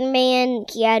 buddy. Spider-Man,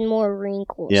 he had more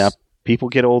wrinkles. Yeah, people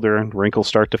get older and wrinkles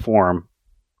start to form.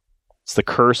 It's the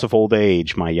curse of old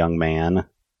age, my young man.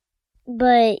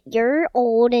 But you're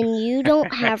old and you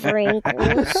don't have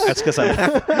wrinkles. That's because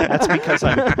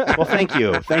I'm. Well, thank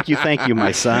you,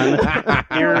 my son.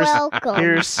 You're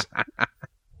welcome.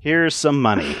 Here's some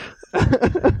money.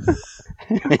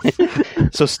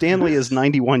 So Stanley is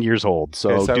 91 years old.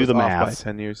 So okay, so do the math.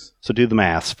 By 10 years. So do the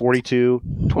math. 42,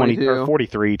 20, or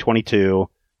 43, 22,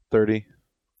 30.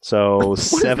 So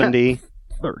 70.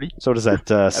 30. So does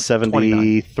that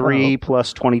 73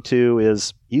 plus 22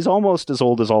 is he's almost as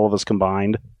old as all of us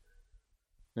combined.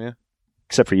 Yeah.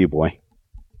 Except for you, boy.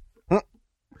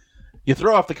 You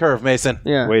throw off the curve, Mason.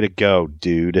 Yeah. Way to go,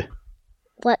 dude.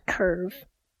 What curve?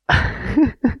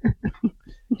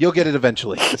 You'll get it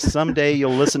eventually. Someday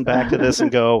you'll listen back to this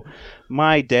and go,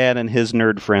 my dad and his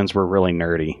nerd friends were really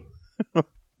nerdy.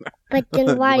 But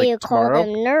then why do you call tomorrow?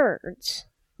 them nerds?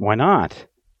 Why not?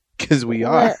 Because we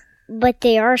are. But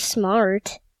they are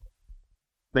smart.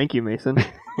 Thank you, Mason.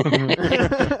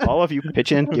 All of you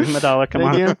pitch in, give him $1. Come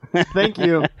on. Thank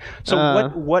you. So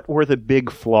what were the big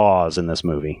flaws in this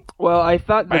movie? Well, I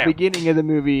thought the beginning of the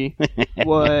movie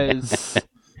was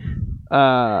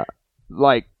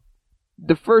like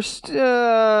the first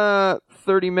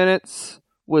 30 minutes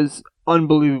was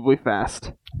unbelievably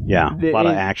fast. Yeah, a lot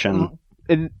of action.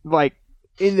 And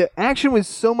the action was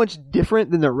so much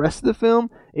different than the rest of the film.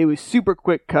 It was super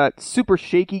quick cut, super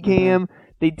shaky cam.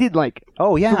 They did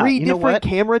three different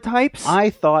camera types. I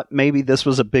thought maybe this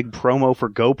was a big promo for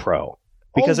GoPro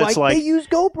because it's like they use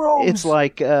GoPros.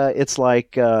 It's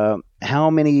like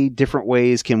how many different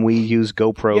ways can we use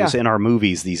GoPros in our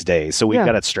movies these days? So we've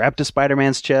got it strapped to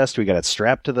Spider-Man's chest. We got it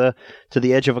strapped to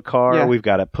the edge of a car. Yeah. We've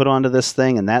got it put onto this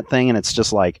thing and that thing, and it's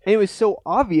just like and it was so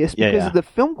obvious because the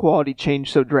film quality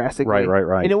changed so drastically.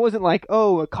 Right. And it wasn't like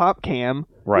a cop cam.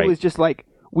 Right. It was just like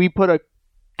we put a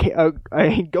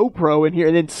GoPro in here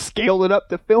and then scaled it up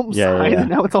to film size, and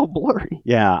now it's all blurry.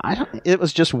 Yeah, it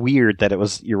was just weird that it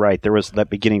was. You're right. There was that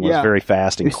beginning was very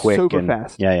fast and quick, super and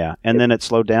fast. Yeah, and then it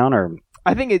slowed down, or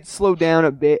I think it slowed down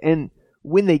a bit. And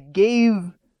when they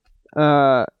gave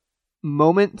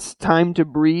moments time to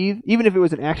breathe, even if it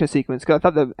was an action sequence, because I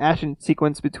thought the action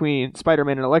sequence between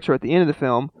Spider-Man and Electro at the end of the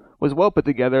film was well put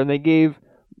together, and they gave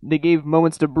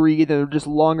moments to breathe, and just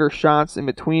longer shots in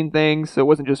between things, so it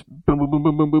wasn't just boom, boom, boom,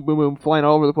 boom, boom, boom, boom, boom, flying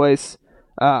all over the place.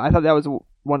 I thought that was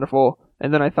wonderful,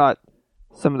 and then I thought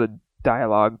some of the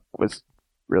dialogue was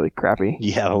really crappy.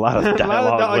 Yeah, a lot of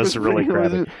dialogue was really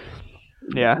crappy.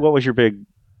 Yeah. What was your big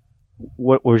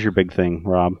thing,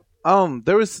 Rob?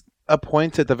 There was a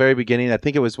point at the very beginning. I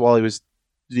think it was while he was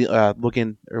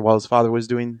while his father was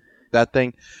doing that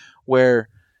thing, where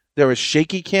there was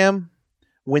shaky cam.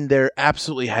 when there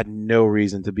absolutely had no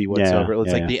reason to be whatsoever.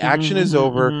 It's like the action is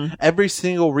over. Every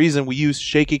single reason we use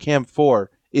shaky cam for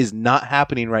is not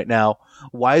happening right now.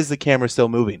 Why is the camera still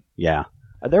moving? Yeah.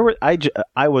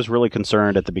 I was really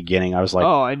concerned at the beginning. I was like,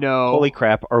 oh, I know. Holy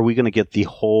crap, are we going to get the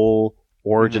whole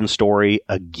origin story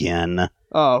again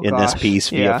in this piece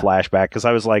via flashback? Because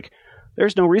I was like,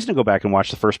 there's no reason to go back and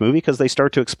watch the first movie because they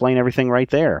start to explain everything right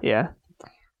there. Yeah.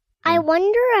 I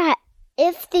wonder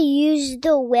if they used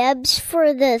the webs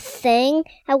for the thing.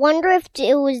 I wonder if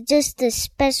it was just a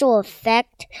special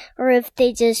effect or if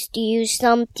they just used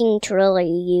something to really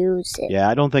use it. Yeah,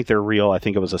 I don't think they're real. I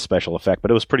think it was a special effect, but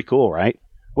it was pretty cool, right?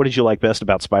 What did you like best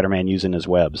about Spider-Man using his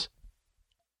webs?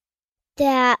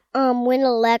 That when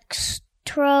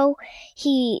Electro,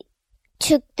 he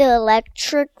took the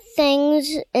electric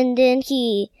things and then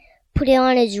he put it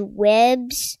on his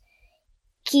webs.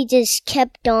 He just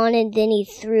kept on and then he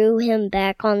threw him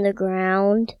back on the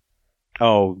ground.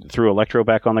 Oh, threw Electro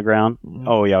back on the ground? Mm-hmm.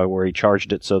 Oh, yeah, where he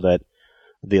charged it so that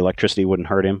the electricity wouldn't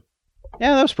hurt him.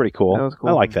 Yeah, that was pretty cool. That was cool.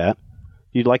 I like that.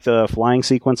 You'd like the flying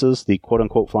sequences, the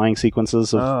quote-unquote flying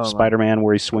sequences of Spider-Man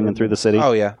where he's swinging through the city?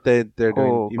 Oh, yeah. They're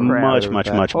doing much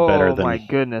better than... Oh, my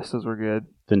goodness, those were good.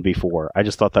 Than before. I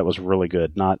just thought that was really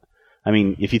good.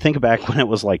 If you think back when it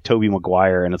was like Tobey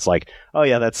Maguire and it's like, oh,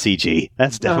 yeah, that's CG.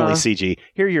 That's definitely CG.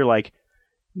 Here you're like,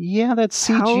 yeah, that's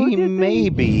CG,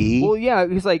 maybe. Well, yeah,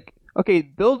 he's like, okay,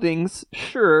 buildings,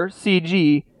 sure,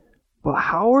 CG, but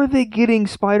how are they getting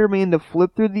Spider-Man to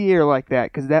flip through the air like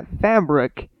that? Because that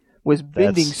fabric was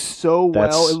bending so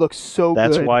well. It looks so good.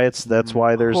 That's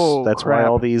why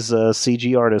all these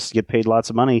CG artists get paid lots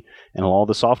of money, and all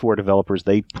the software developers,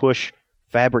 they push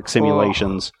fabric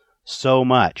simulations so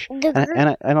much.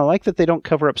 And I like that they don't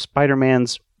cover up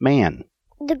Spider-Man's man.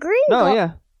 The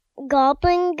Green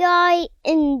Goblin guy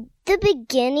in the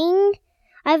beginning,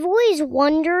 I've always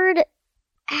wondered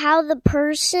how the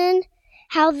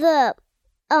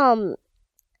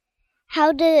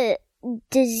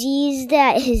disease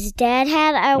that his dad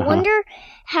had. I wonder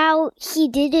how he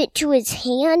did it to his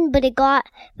hand, but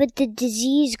the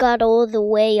disease got all the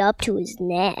way up to his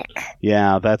neck.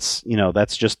 Yeah, that's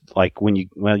just like when you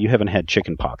haven't had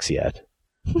chicken pox yet.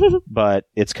 But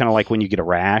it's kind of like when you get a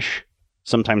rash.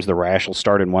 Sometimes the rash will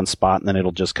start in one spot and then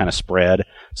it'll just kind of spread.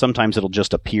 Sometimes it'll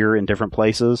just appear in different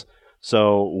places.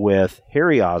 So with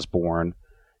Harry Osborn,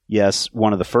 yes,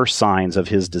 one of the first signs of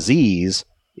his disease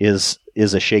is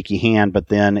a shaky hand, but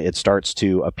then it starts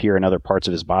to appear in other parts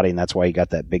of his body, and that's why he got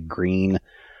that big green,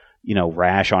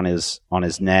 rash on his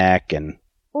neck. And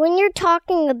when you're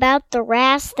talking about the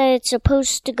rash that it's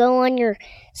supposed to go on your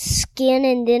skin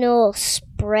and then it'll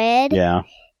spread,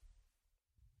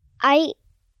 I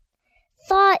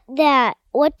thought that,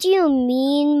 what do you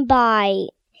mean by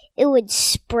it would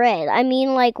spread? I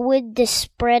mean, like, would the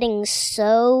spreading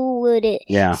would it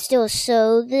still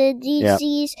sow the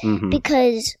disease? Yep. Mm-hmm.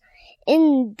 Because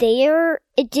in there,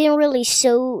 it didn't really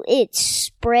sow it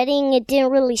spreading. It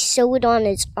didn't really sow it on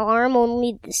his arm,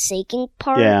 only the saking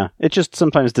part. Yeah, it just,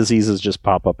 sometimes diseases just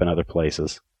pop up in other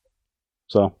places.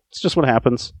 So, it's just what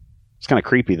happens. It's kind of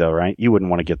creepy, though, right? You wouldn't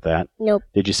want to get that. Nope.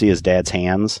 Did you see his dad's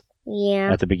hands?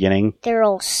 Yeah. At the beginning? They're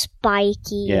all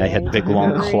spiky. Yeah, he had big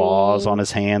long claws on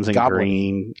his hands and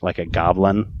green, like a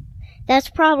goblin.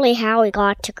 That's probably how he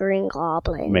got to Green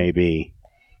Goblin. Maybe.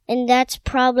 And that's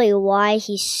probably why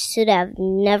he should have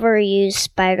never used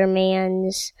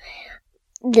Spider-Man's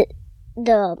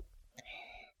the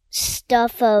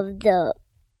stuff of the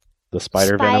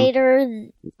spider venom.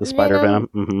 The spider venom.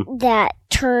 Mm-hmm. That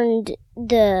turned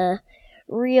the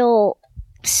real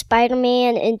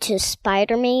Spider-Man into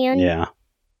Spider-Man. Yeah.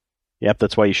 Yep,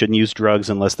 that's why you shouldn't use drugs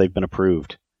unless they've been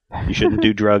approved. You shouldn't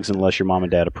do drugs unless your mom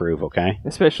and dad approve, okay?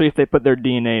 Especially if they put their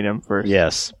DNA in them first.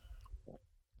 Yes.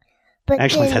 But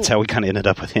actually, that's how we kind of ended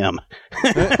up with him.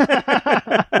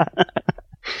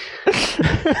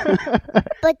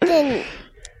 But then,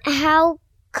 how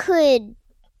could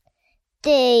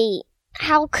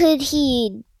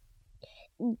he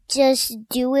just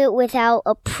do it without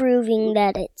approving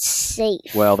that it's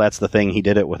safe? Well, that's the thing. He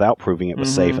did it without proving it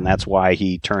was safe, and that's why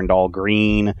he turned all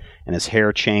green, and his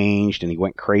hair changed, and he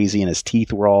went crazy, and his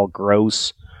teeth were all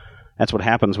gross. That's what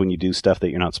happens when you do stuff that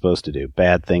you're not supposed to do.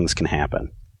 Bad things can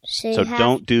happen. So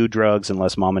don't do drugs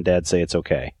unless mom and dad say it's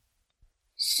okay.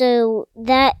 So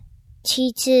that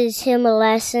teaches him a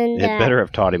lesson. It better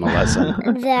have taught him a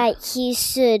lesson. That he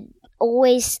should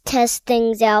always test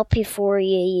things out before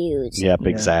you use it. Yep,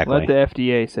 exactly. Let the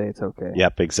FDA say it's okay.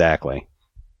 Yep, exactly.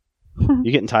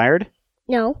 You getting tired?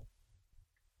 No.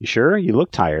 You sure? You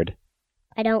look tired.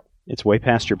 I don't. It's way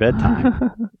past your bedtime.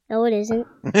 No, it isn't.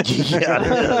 Yeah,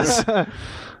 it is.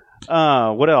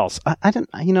 What else? I didn't.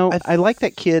 I like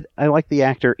that kid. I like the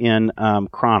actor in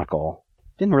Chronicle.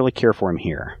 Didn't really care for him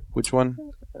here. Which one?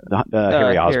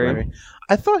 Harry Osborn. Harry.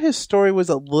 I thought his story was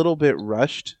a little bit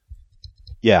rushed.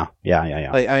 Yeah.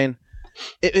 Like, I mean,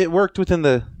 it worked within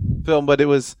the film, but it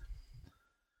was.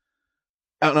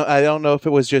 I don't know if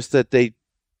it was just that they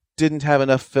didn't have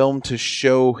enough film to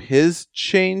show his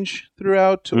change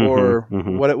throughout, or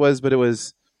what it was. But it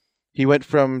was. He went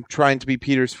from trying to be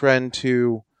Peter's friend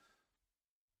to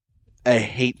a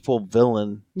hateful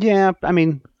villain. Yeah, I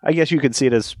mean, I guess you could see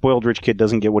it as spoiled rich kid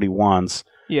doesn't get what he wants.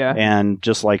 Yeah. And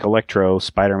just like Electro,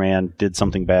 Spider-Man did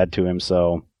something bad to him,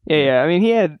 so... Yeah. I mean, he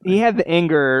had the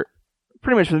anger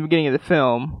pretty much from the beginning of the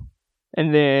film.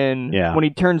 And then when he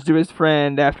turns to his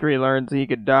friend after he learns that he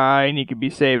could die and he could be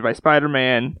saved by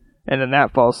Spider-Man, and then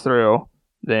that falls through,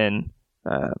 then...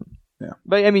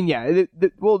 But, I mean,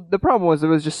 the problem was it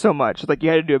was just so much. Like, you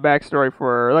had to do a backstory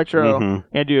for Electro, you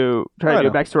had to try to do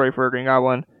a backstory for Green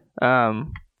Goblin.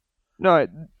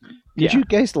 Did you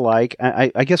guys like...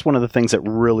 I guess one of the things that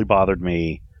really bothered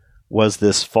me was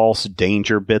this false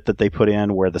danger bit that they put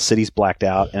in where the city's blacked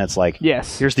out, and it's like,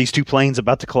 here's these two planes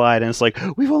about to collide, and it's like,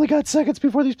 we've only got seconds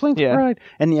before these planes collide.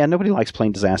 And nobody likes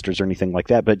plane disasters or anything like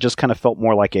that, but it just kind of felt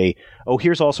more like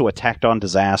here's also a tacked-on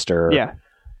disaster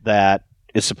that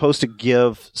is supposed to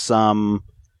give some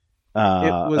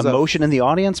emotion in the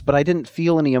audience, but I didn't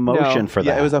feel any emotion for that.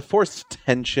 Yeah, it was a forced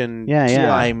tension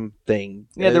time thing.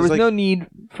 Yeah, there was no need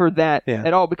for that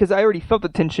at all, because I already felt the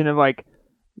tension of like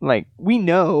we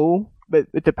know, but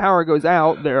if the power goes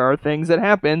out, there are things that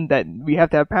happen that we have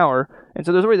to have power, and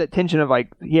so there's already that tension of like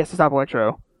he has to stop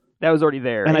Electro. That was already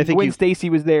there. And I think when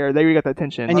Stacy was there, they got that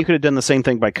tension. And you could have done the same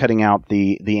thing by cutting out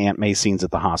the Aunt May scenes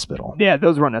at the hospital. Yeah,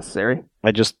 those were unnecessary.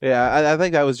 I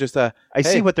think that was just I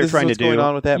see what they're trying to do. Going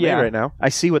on with Aunt May right now. I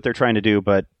see what they're trying to do,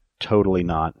 but totally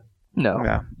not.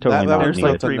 No, totally not. There's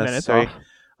like 3 minutes off.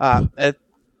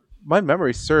 My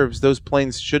memory serves, those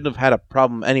planes shouldn't have had a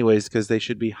problem anyways, because they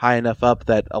should be high enough up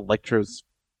that Electro's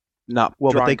not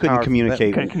but they couldn't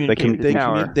communicate.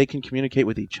 They can communicate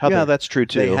with each other. Yeah, that's true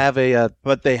too. They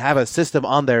have a system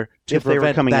on there to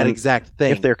prevent that exact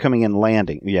thing. If they're coming in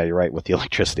landing, you're right with the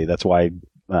electricity. That's why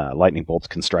lightning bolts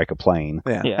can strike a plane.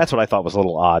 Yeah. That's what I thought was a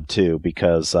little odd too,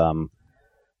 because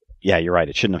you're right.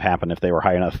 It shouldn't have happened if they were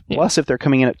high enough. Yeah. Plus, if they're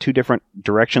coming in at two different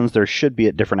directions, there should be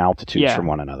at different altitudes from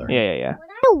one another. Yeah.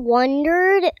 What I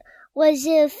wondered was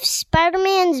if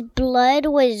Spider-Man's blood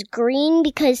was green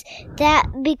because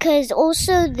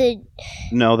also the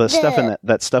stuff in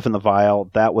that stuff in the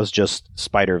vial, that was just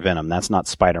spider venom. That's not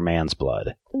Spider-Man's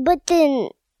blood. But then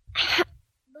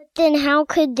how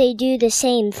could they do the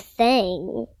same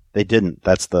thing? They didn't.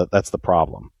 That's the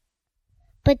problem.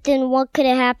 But then what could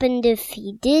have happened if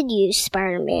he did use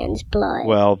Spider-Man's blood?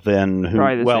 Well, then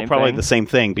probably the same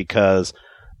thing, because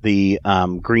the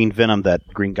green venom that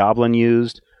Green Goblin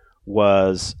used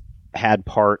had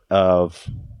part of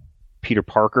Peter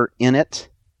Parker in it,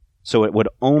 so it would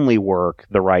only work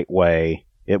the right way.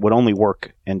 It would only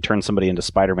work and turn somebody into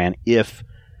Spider-Man if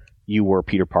you were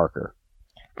Peter Parker.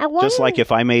 Just like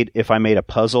if I made a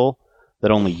puzzle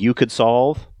that only you could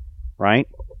solve, right?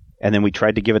 And then we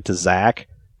tried to give it to Zach,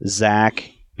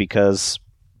 because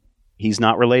he's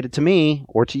not related to me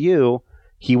or to you,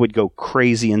 he would go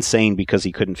crazy insane because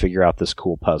he couldn't figure out this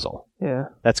cool puzzle. Yeah.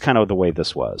 That's kind of the way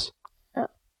this was. Oh.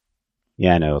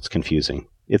 Yeah, I know, it's confusing.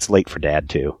 It's late for Dad,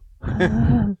 too.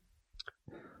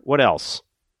 What else?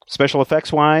 Special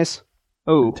effects wise?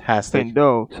 Oh, fantastic.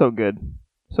 So good.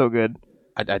 So good.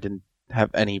 I didn't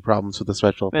have any problems with the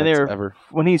special effects ever.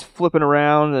 When he's flipping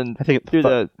around and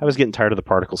I was getting tired of the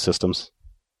particle systems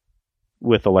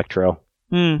with Electro.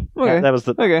 Okay. That was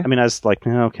okay. I mean, I was like,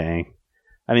 okay.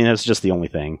 I mean, that's just the only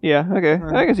thing. Yeah, okay.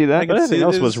 I can see that. But everything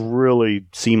else was really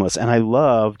seamless. And I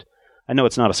know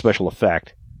it's not a special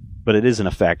effect, but it is an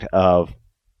effect of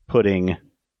putting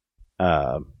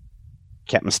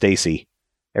Captain Stacy,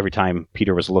 every time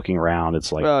Peter was looking around,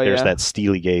 it's like there's that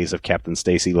steely gaze of Captain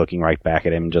Stacy looking right back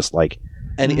at him, just like...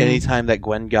 Any time that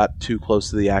Gwen got too close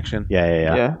to the action.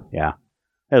 Yeah.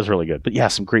 That was really good. But yeah,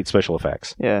 some great special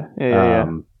effects. Yeah.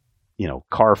 You know,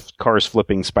 cars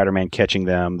flipping, Spider-Man catching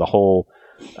them, the whole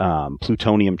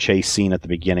plutonium chase scene at the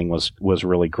beginning was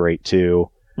really great too.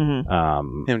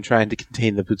 Mm-hmm. Him trying to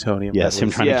contain the plutonium. Yes,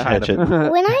 him trying to catch it.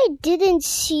 When I didn't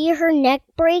see her neck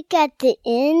break at the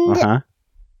end,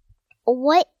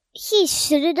 what he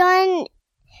should have done,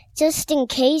 just in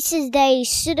case, is that he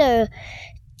should have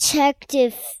checked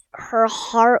if her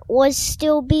heart was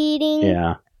still beating.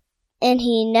 Yeah. And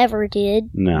he never did.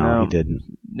 No, he didn't.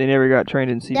 They never got trained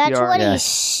in CPR. That's what he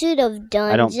should have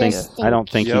done. I don't think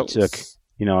he took.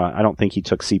 I don't think he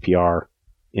took CPR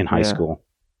in high school.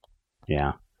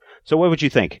 Yeah. So what would you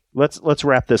think? Let's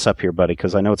wrap this up here, buddy,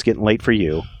 because I know it's getting late for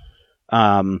you.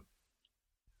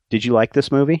 Did you like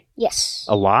this movie? Yes.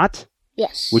 A lot?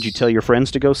 Yes. Would you tell your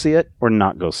friends to go see it or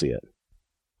not go see it?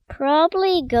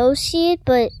 Probably go see it,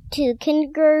 but to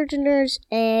kindergartners,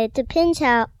 it depends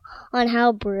on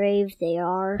how brave they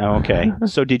are. Oh, okay.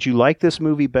 So did you like this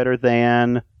movie better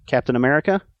than Captain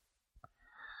America?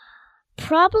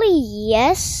 Probably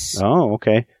yes. Oh,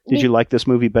 okay. Did you like this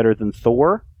movie better than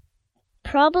Thor?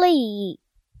 Probably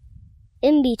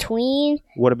in between.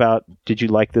 What about, did you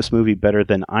like this movie better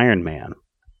than Iron Man?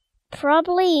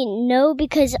 Probably no,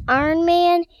 because Iron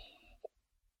Man,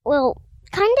 well,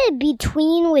 kind of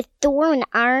between with Thor and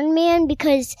Iron Man,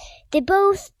 because they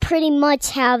both pretty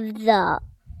much have the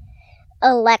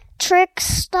electric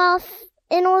stuff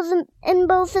in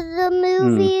both of the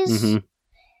movies. Mm-hmm.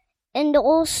 And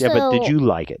also... Yeah, but did you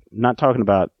like it? Not talking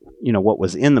about, what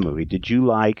was in the movie. Did you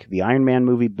like the Iron Man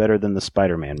movie better than the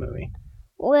Spider-Man movie?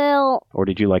 Well... Or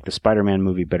did you like the Spider-Man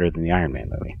movie better than the Iron Man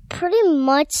movie? Pretty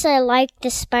much I like the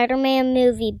Spider-Man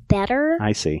movie better.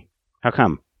 I see. How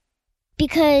come?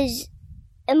 Because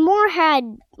it had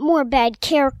more bad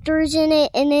characters in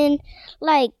it, and then,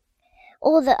 like,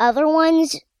 all the other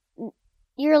ones,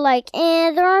 you're like,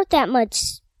 there aren't that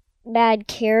much bad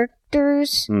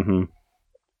characters. Mm-hmm.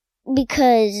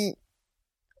 Because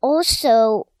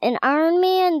also in Iron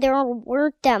Man there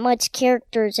weren't that much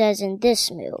characters as in this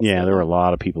movie. Yeah, there were a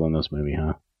lot of people in this movie,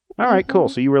 huh? All right, cool.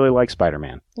 So you really like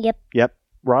Spider-Man? Yep.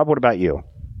 Rob, what about you?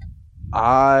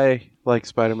 I like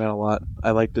Spider-Man a lot.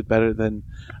 I liked it better than...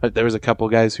 there was a couple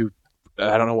guys who...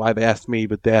 I don't know why they asked me,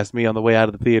 but they asked me on the way out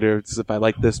of the theater if I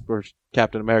liked this or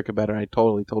Captain America better. I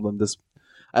totally told them this.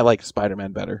 I like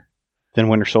Spider-Man better. Than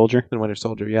Winter Soldier? Than Winter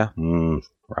Soldier, yeah.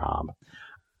 Rob.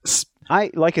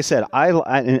 Like I said,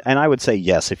 I would say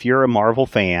yes. If you're a Marvel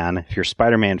fan, if you're a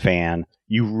Spider-Man fan,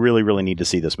 you really, really need to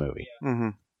see this movie. Mm-hmm.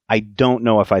 I don't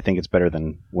know if I think it's better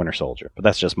than Winter Soldier, but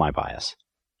that's just my bias.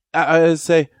 I would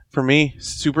say, for me,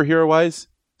 superhero-wise,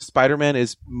 Spider-Man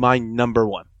is my number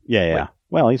one. Yeah. Like,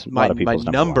 well, he's a lot of people's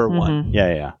number one. Mm-hmm.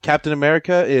 Yeah. Captain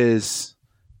America is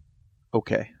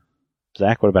okay.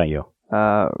 Zach, what about you?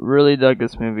 Really dug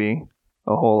this movie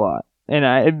a whole lot. And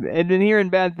I'd been hearing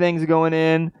bad things going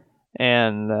in,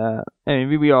 and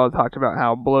we all talked about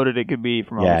how bloated it could be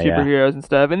from all the superheroes and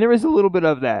stuff, and there was a little bit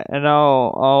of that, and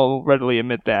I'll readily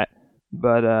admit that.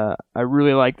 But I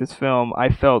really liked this film. I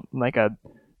felt like a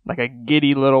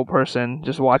giddy little person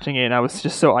just watching it, and I was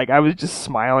just I was just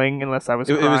smiling unless I was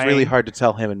crying. It was really hard to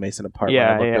tell him and Mason apart.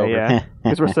 Yeah.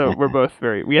 Because we're both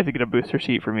we had to get a booster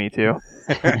sheet for me too.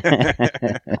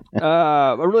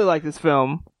 I really like this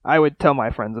film. I would tell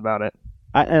my friends about it.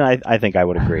 I think I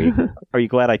would agree. Are you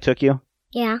glad I took you?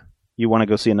 Yeah. You want to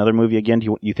go see another movie again?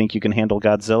 Do you think you can handle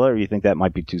Godzilla, or you think that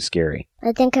might be too scary?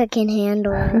 I think I can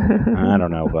handle it. I don't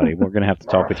know, buddy. We're going to have to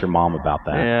talk with your mom about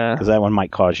that. Yeah. Because that one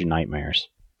might cause you nightmares.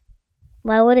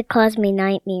 Why would it cause me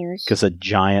nightmares? Because a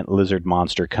giant lizard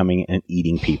monster coming and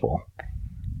eating people.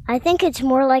 I think it's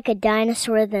more like a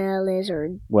dinosaur than a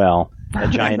lizard. Well, a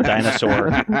giant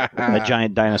dinosaur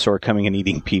coming and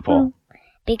eating people.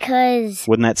 Because...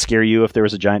 Wouldn't that scare you if there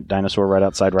was a giant dinosaur right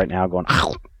outside right now going,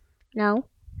 ow? No.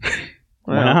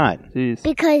 Why not? Geez.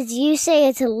 Because you say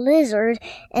it's a lizard,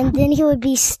 and then he would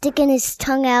be sticking his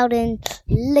tongue out and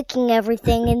licking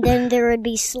everything, and then there would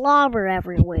be slobber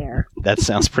everywhere. That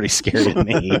sounds pretty scary to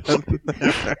me.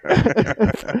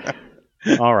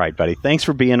 All right, buddy. Thanks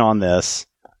for being on this.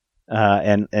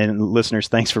 And listeners,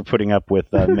 thanks for putting up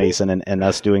with Mason and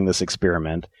us doing this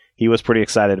experiment. He was pretty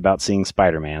excited about seeing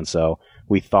Spider-Man, so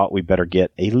we thought we better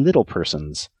get a little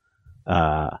person's,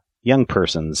 young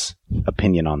person's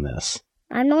opinion on this.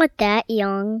 I'm not that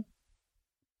young.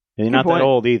 You're not that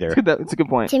old either. It's a good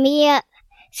point. To me,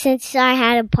 since I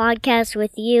had a podcast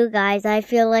with you guys, I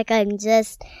feel like I'm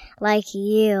just like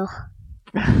you.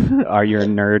 Are you a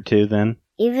nerd too, then?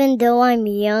 Even though I'm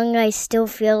young, I still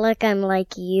feel like I'm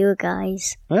like you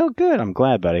guys. Well, good. I'm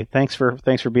glad, buddy. Thanks for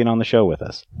being on the show with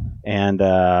us. And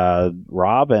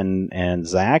Rob and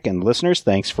Zach and listeners,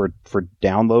 thanks for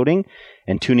downloading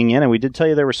and tuning in. And we did tell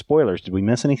you there were spoilers. Did we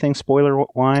miss anything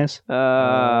spoiler-wise?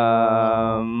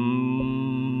 I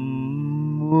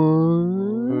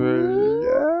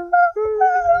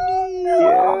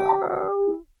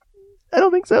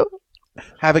don't think so.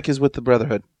 Havoc is with the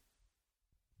Brotherhood.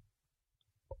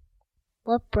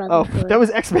 What Brotherhood? Oh, that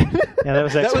was X-Men. Yeah, that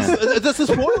was X-Men. That's a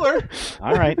spoiler.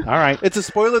 All right. It's a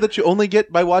spoiler that you only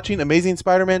get by watching Amazing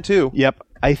Spider-Man 2. Yep.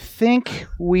 I think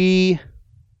we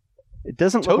It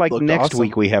doesn't look like next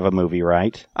week we have a movie,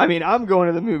 right? I mean, I'm going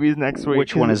to the movies next week.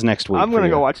 Which one is next week? I'm going to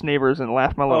go watch Neighbors and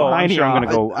laugh my little hiney off. I'm going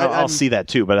to go. I'll see that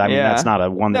too, but I mean, that's not a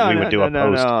one that we would do a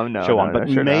post show on. But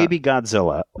maybe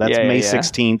Godzilla. That's May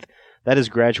 16th. That is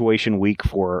graduation week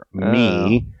for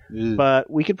me. But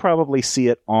we could probably see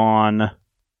it on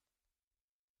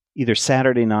either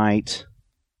Saturday night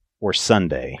or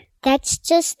Sunday. That's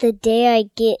just the day I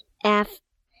get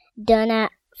done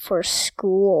for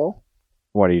school.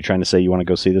 What, are you trying to say you want to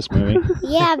go see this movie?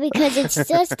 Yeah, because it's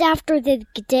just after the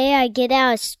day I get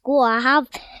out of school. I have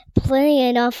plenty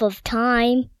enough of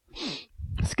time.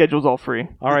 Schedule's all free.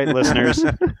 All right, listeners,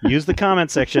 use the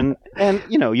comment section. And,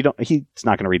 he's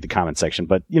not going to read the comment section,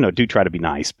 but, do try to be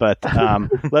nice. But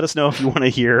let us know if you want to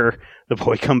hear the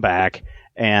boy come back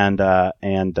and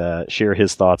share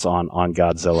his thoughts on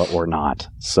Godzilla or not.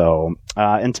 So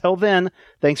until then,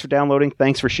 thanks for downloading.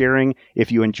 Thanks for sharing.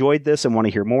 If you enjoyed this and want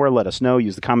to hear more, let us know.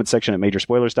 Use the comment section at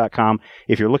majorspoilers.com.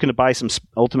 If you're looking to buy some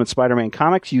Ultimate Spider-Man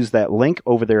comics, use that link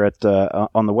over there at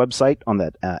on the website, on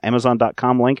that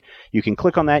Amazon.com link. You can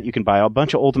click on that. You can buy a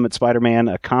bunch of Ultimate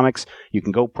Spider-Man comics. You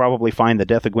can go probably find the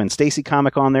Death of Gwen Stacy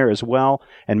comic on there as well,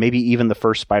 and maybe even the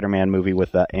first Spider-Man movie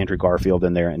with Andrew Garfield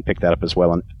in there, and pick that up as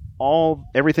well. And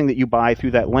everything that you buy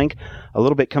through that link, a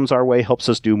little bit comes our way, helps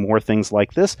us do more things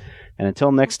like this. And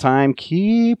until next time,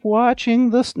 keep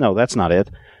watching this. No, that's not it.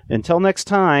 Until next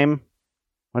time,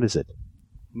 what is it?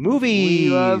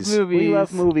 Movies. We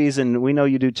love movies, and we know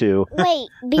you do too. Wait,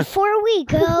 before we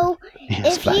go,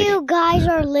 if you guys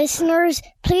are listeners,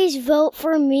 please vote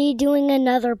for me doing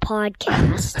another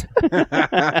podcast.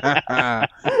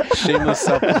 Shameless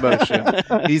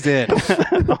self-promotion. He's in.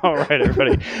 All right,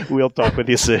 everybody. We'll talk with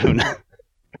you soon.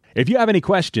 If you have any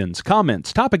questions,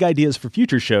 comments, topic ideas for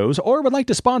future shows, or would like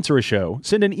to sponsor a show,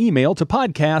 send an email to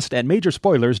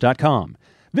podcast@majorspoilers.com.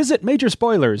 Visit Major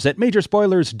Spoilers at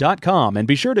majorspoilers.com and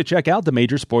be sure to check out the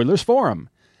Major Spoilers Forum.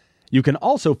 You can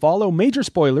also follow Major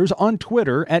Spoilers on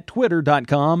Twitter at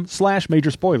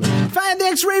twitter.com/majorspoilers. If I had the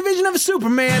X-ray vision of a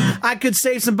Superman, I could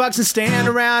save some bucks and stand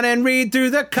around and read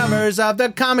through the covers of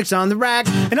the comics on the rack.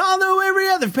 And although every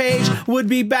other page would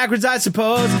be backwards, I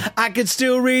suppose, I could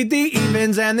still read the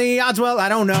evens and the odds. Well, I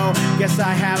don't know. Guess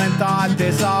I haven't thought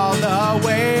this all the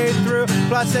way through.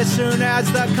 Plus, as soon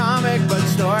as the comic book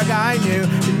store guy knew,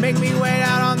 he'd make me wait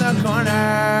out on the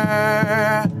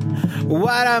corner.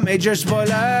 What a major spoiler.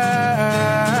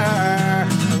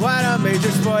 What a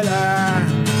major spoiler.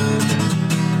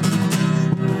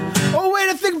 Oh, wait,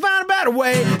 I think I found a better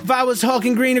way. If I was Hulk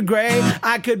in green or gray,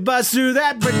 I could bust through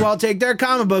that brick wall, take their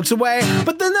comic books away.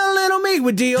 But then the little me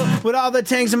would deal with all the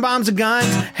tanks and bombs and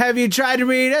guns. Have you tried to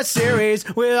read a series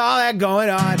with all that going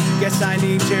on? Guess I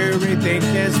need to rethink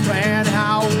this plan.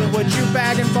 How would you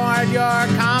bag and board your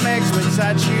comics with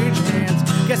such huge hands?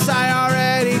 Guess I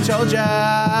already told ya.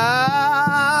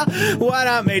 What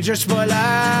a major spoiler.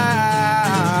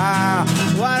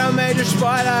 What a major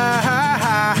spoiler.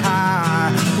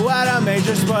 What a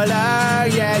major spoiler.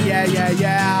 Yeah, yeah, yeah,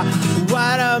 yeah.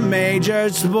 What a major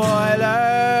spoiler.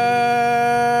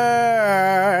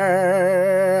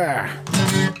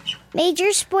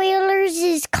 Major Spoilers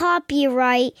is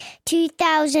copyright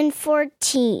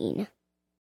 2014.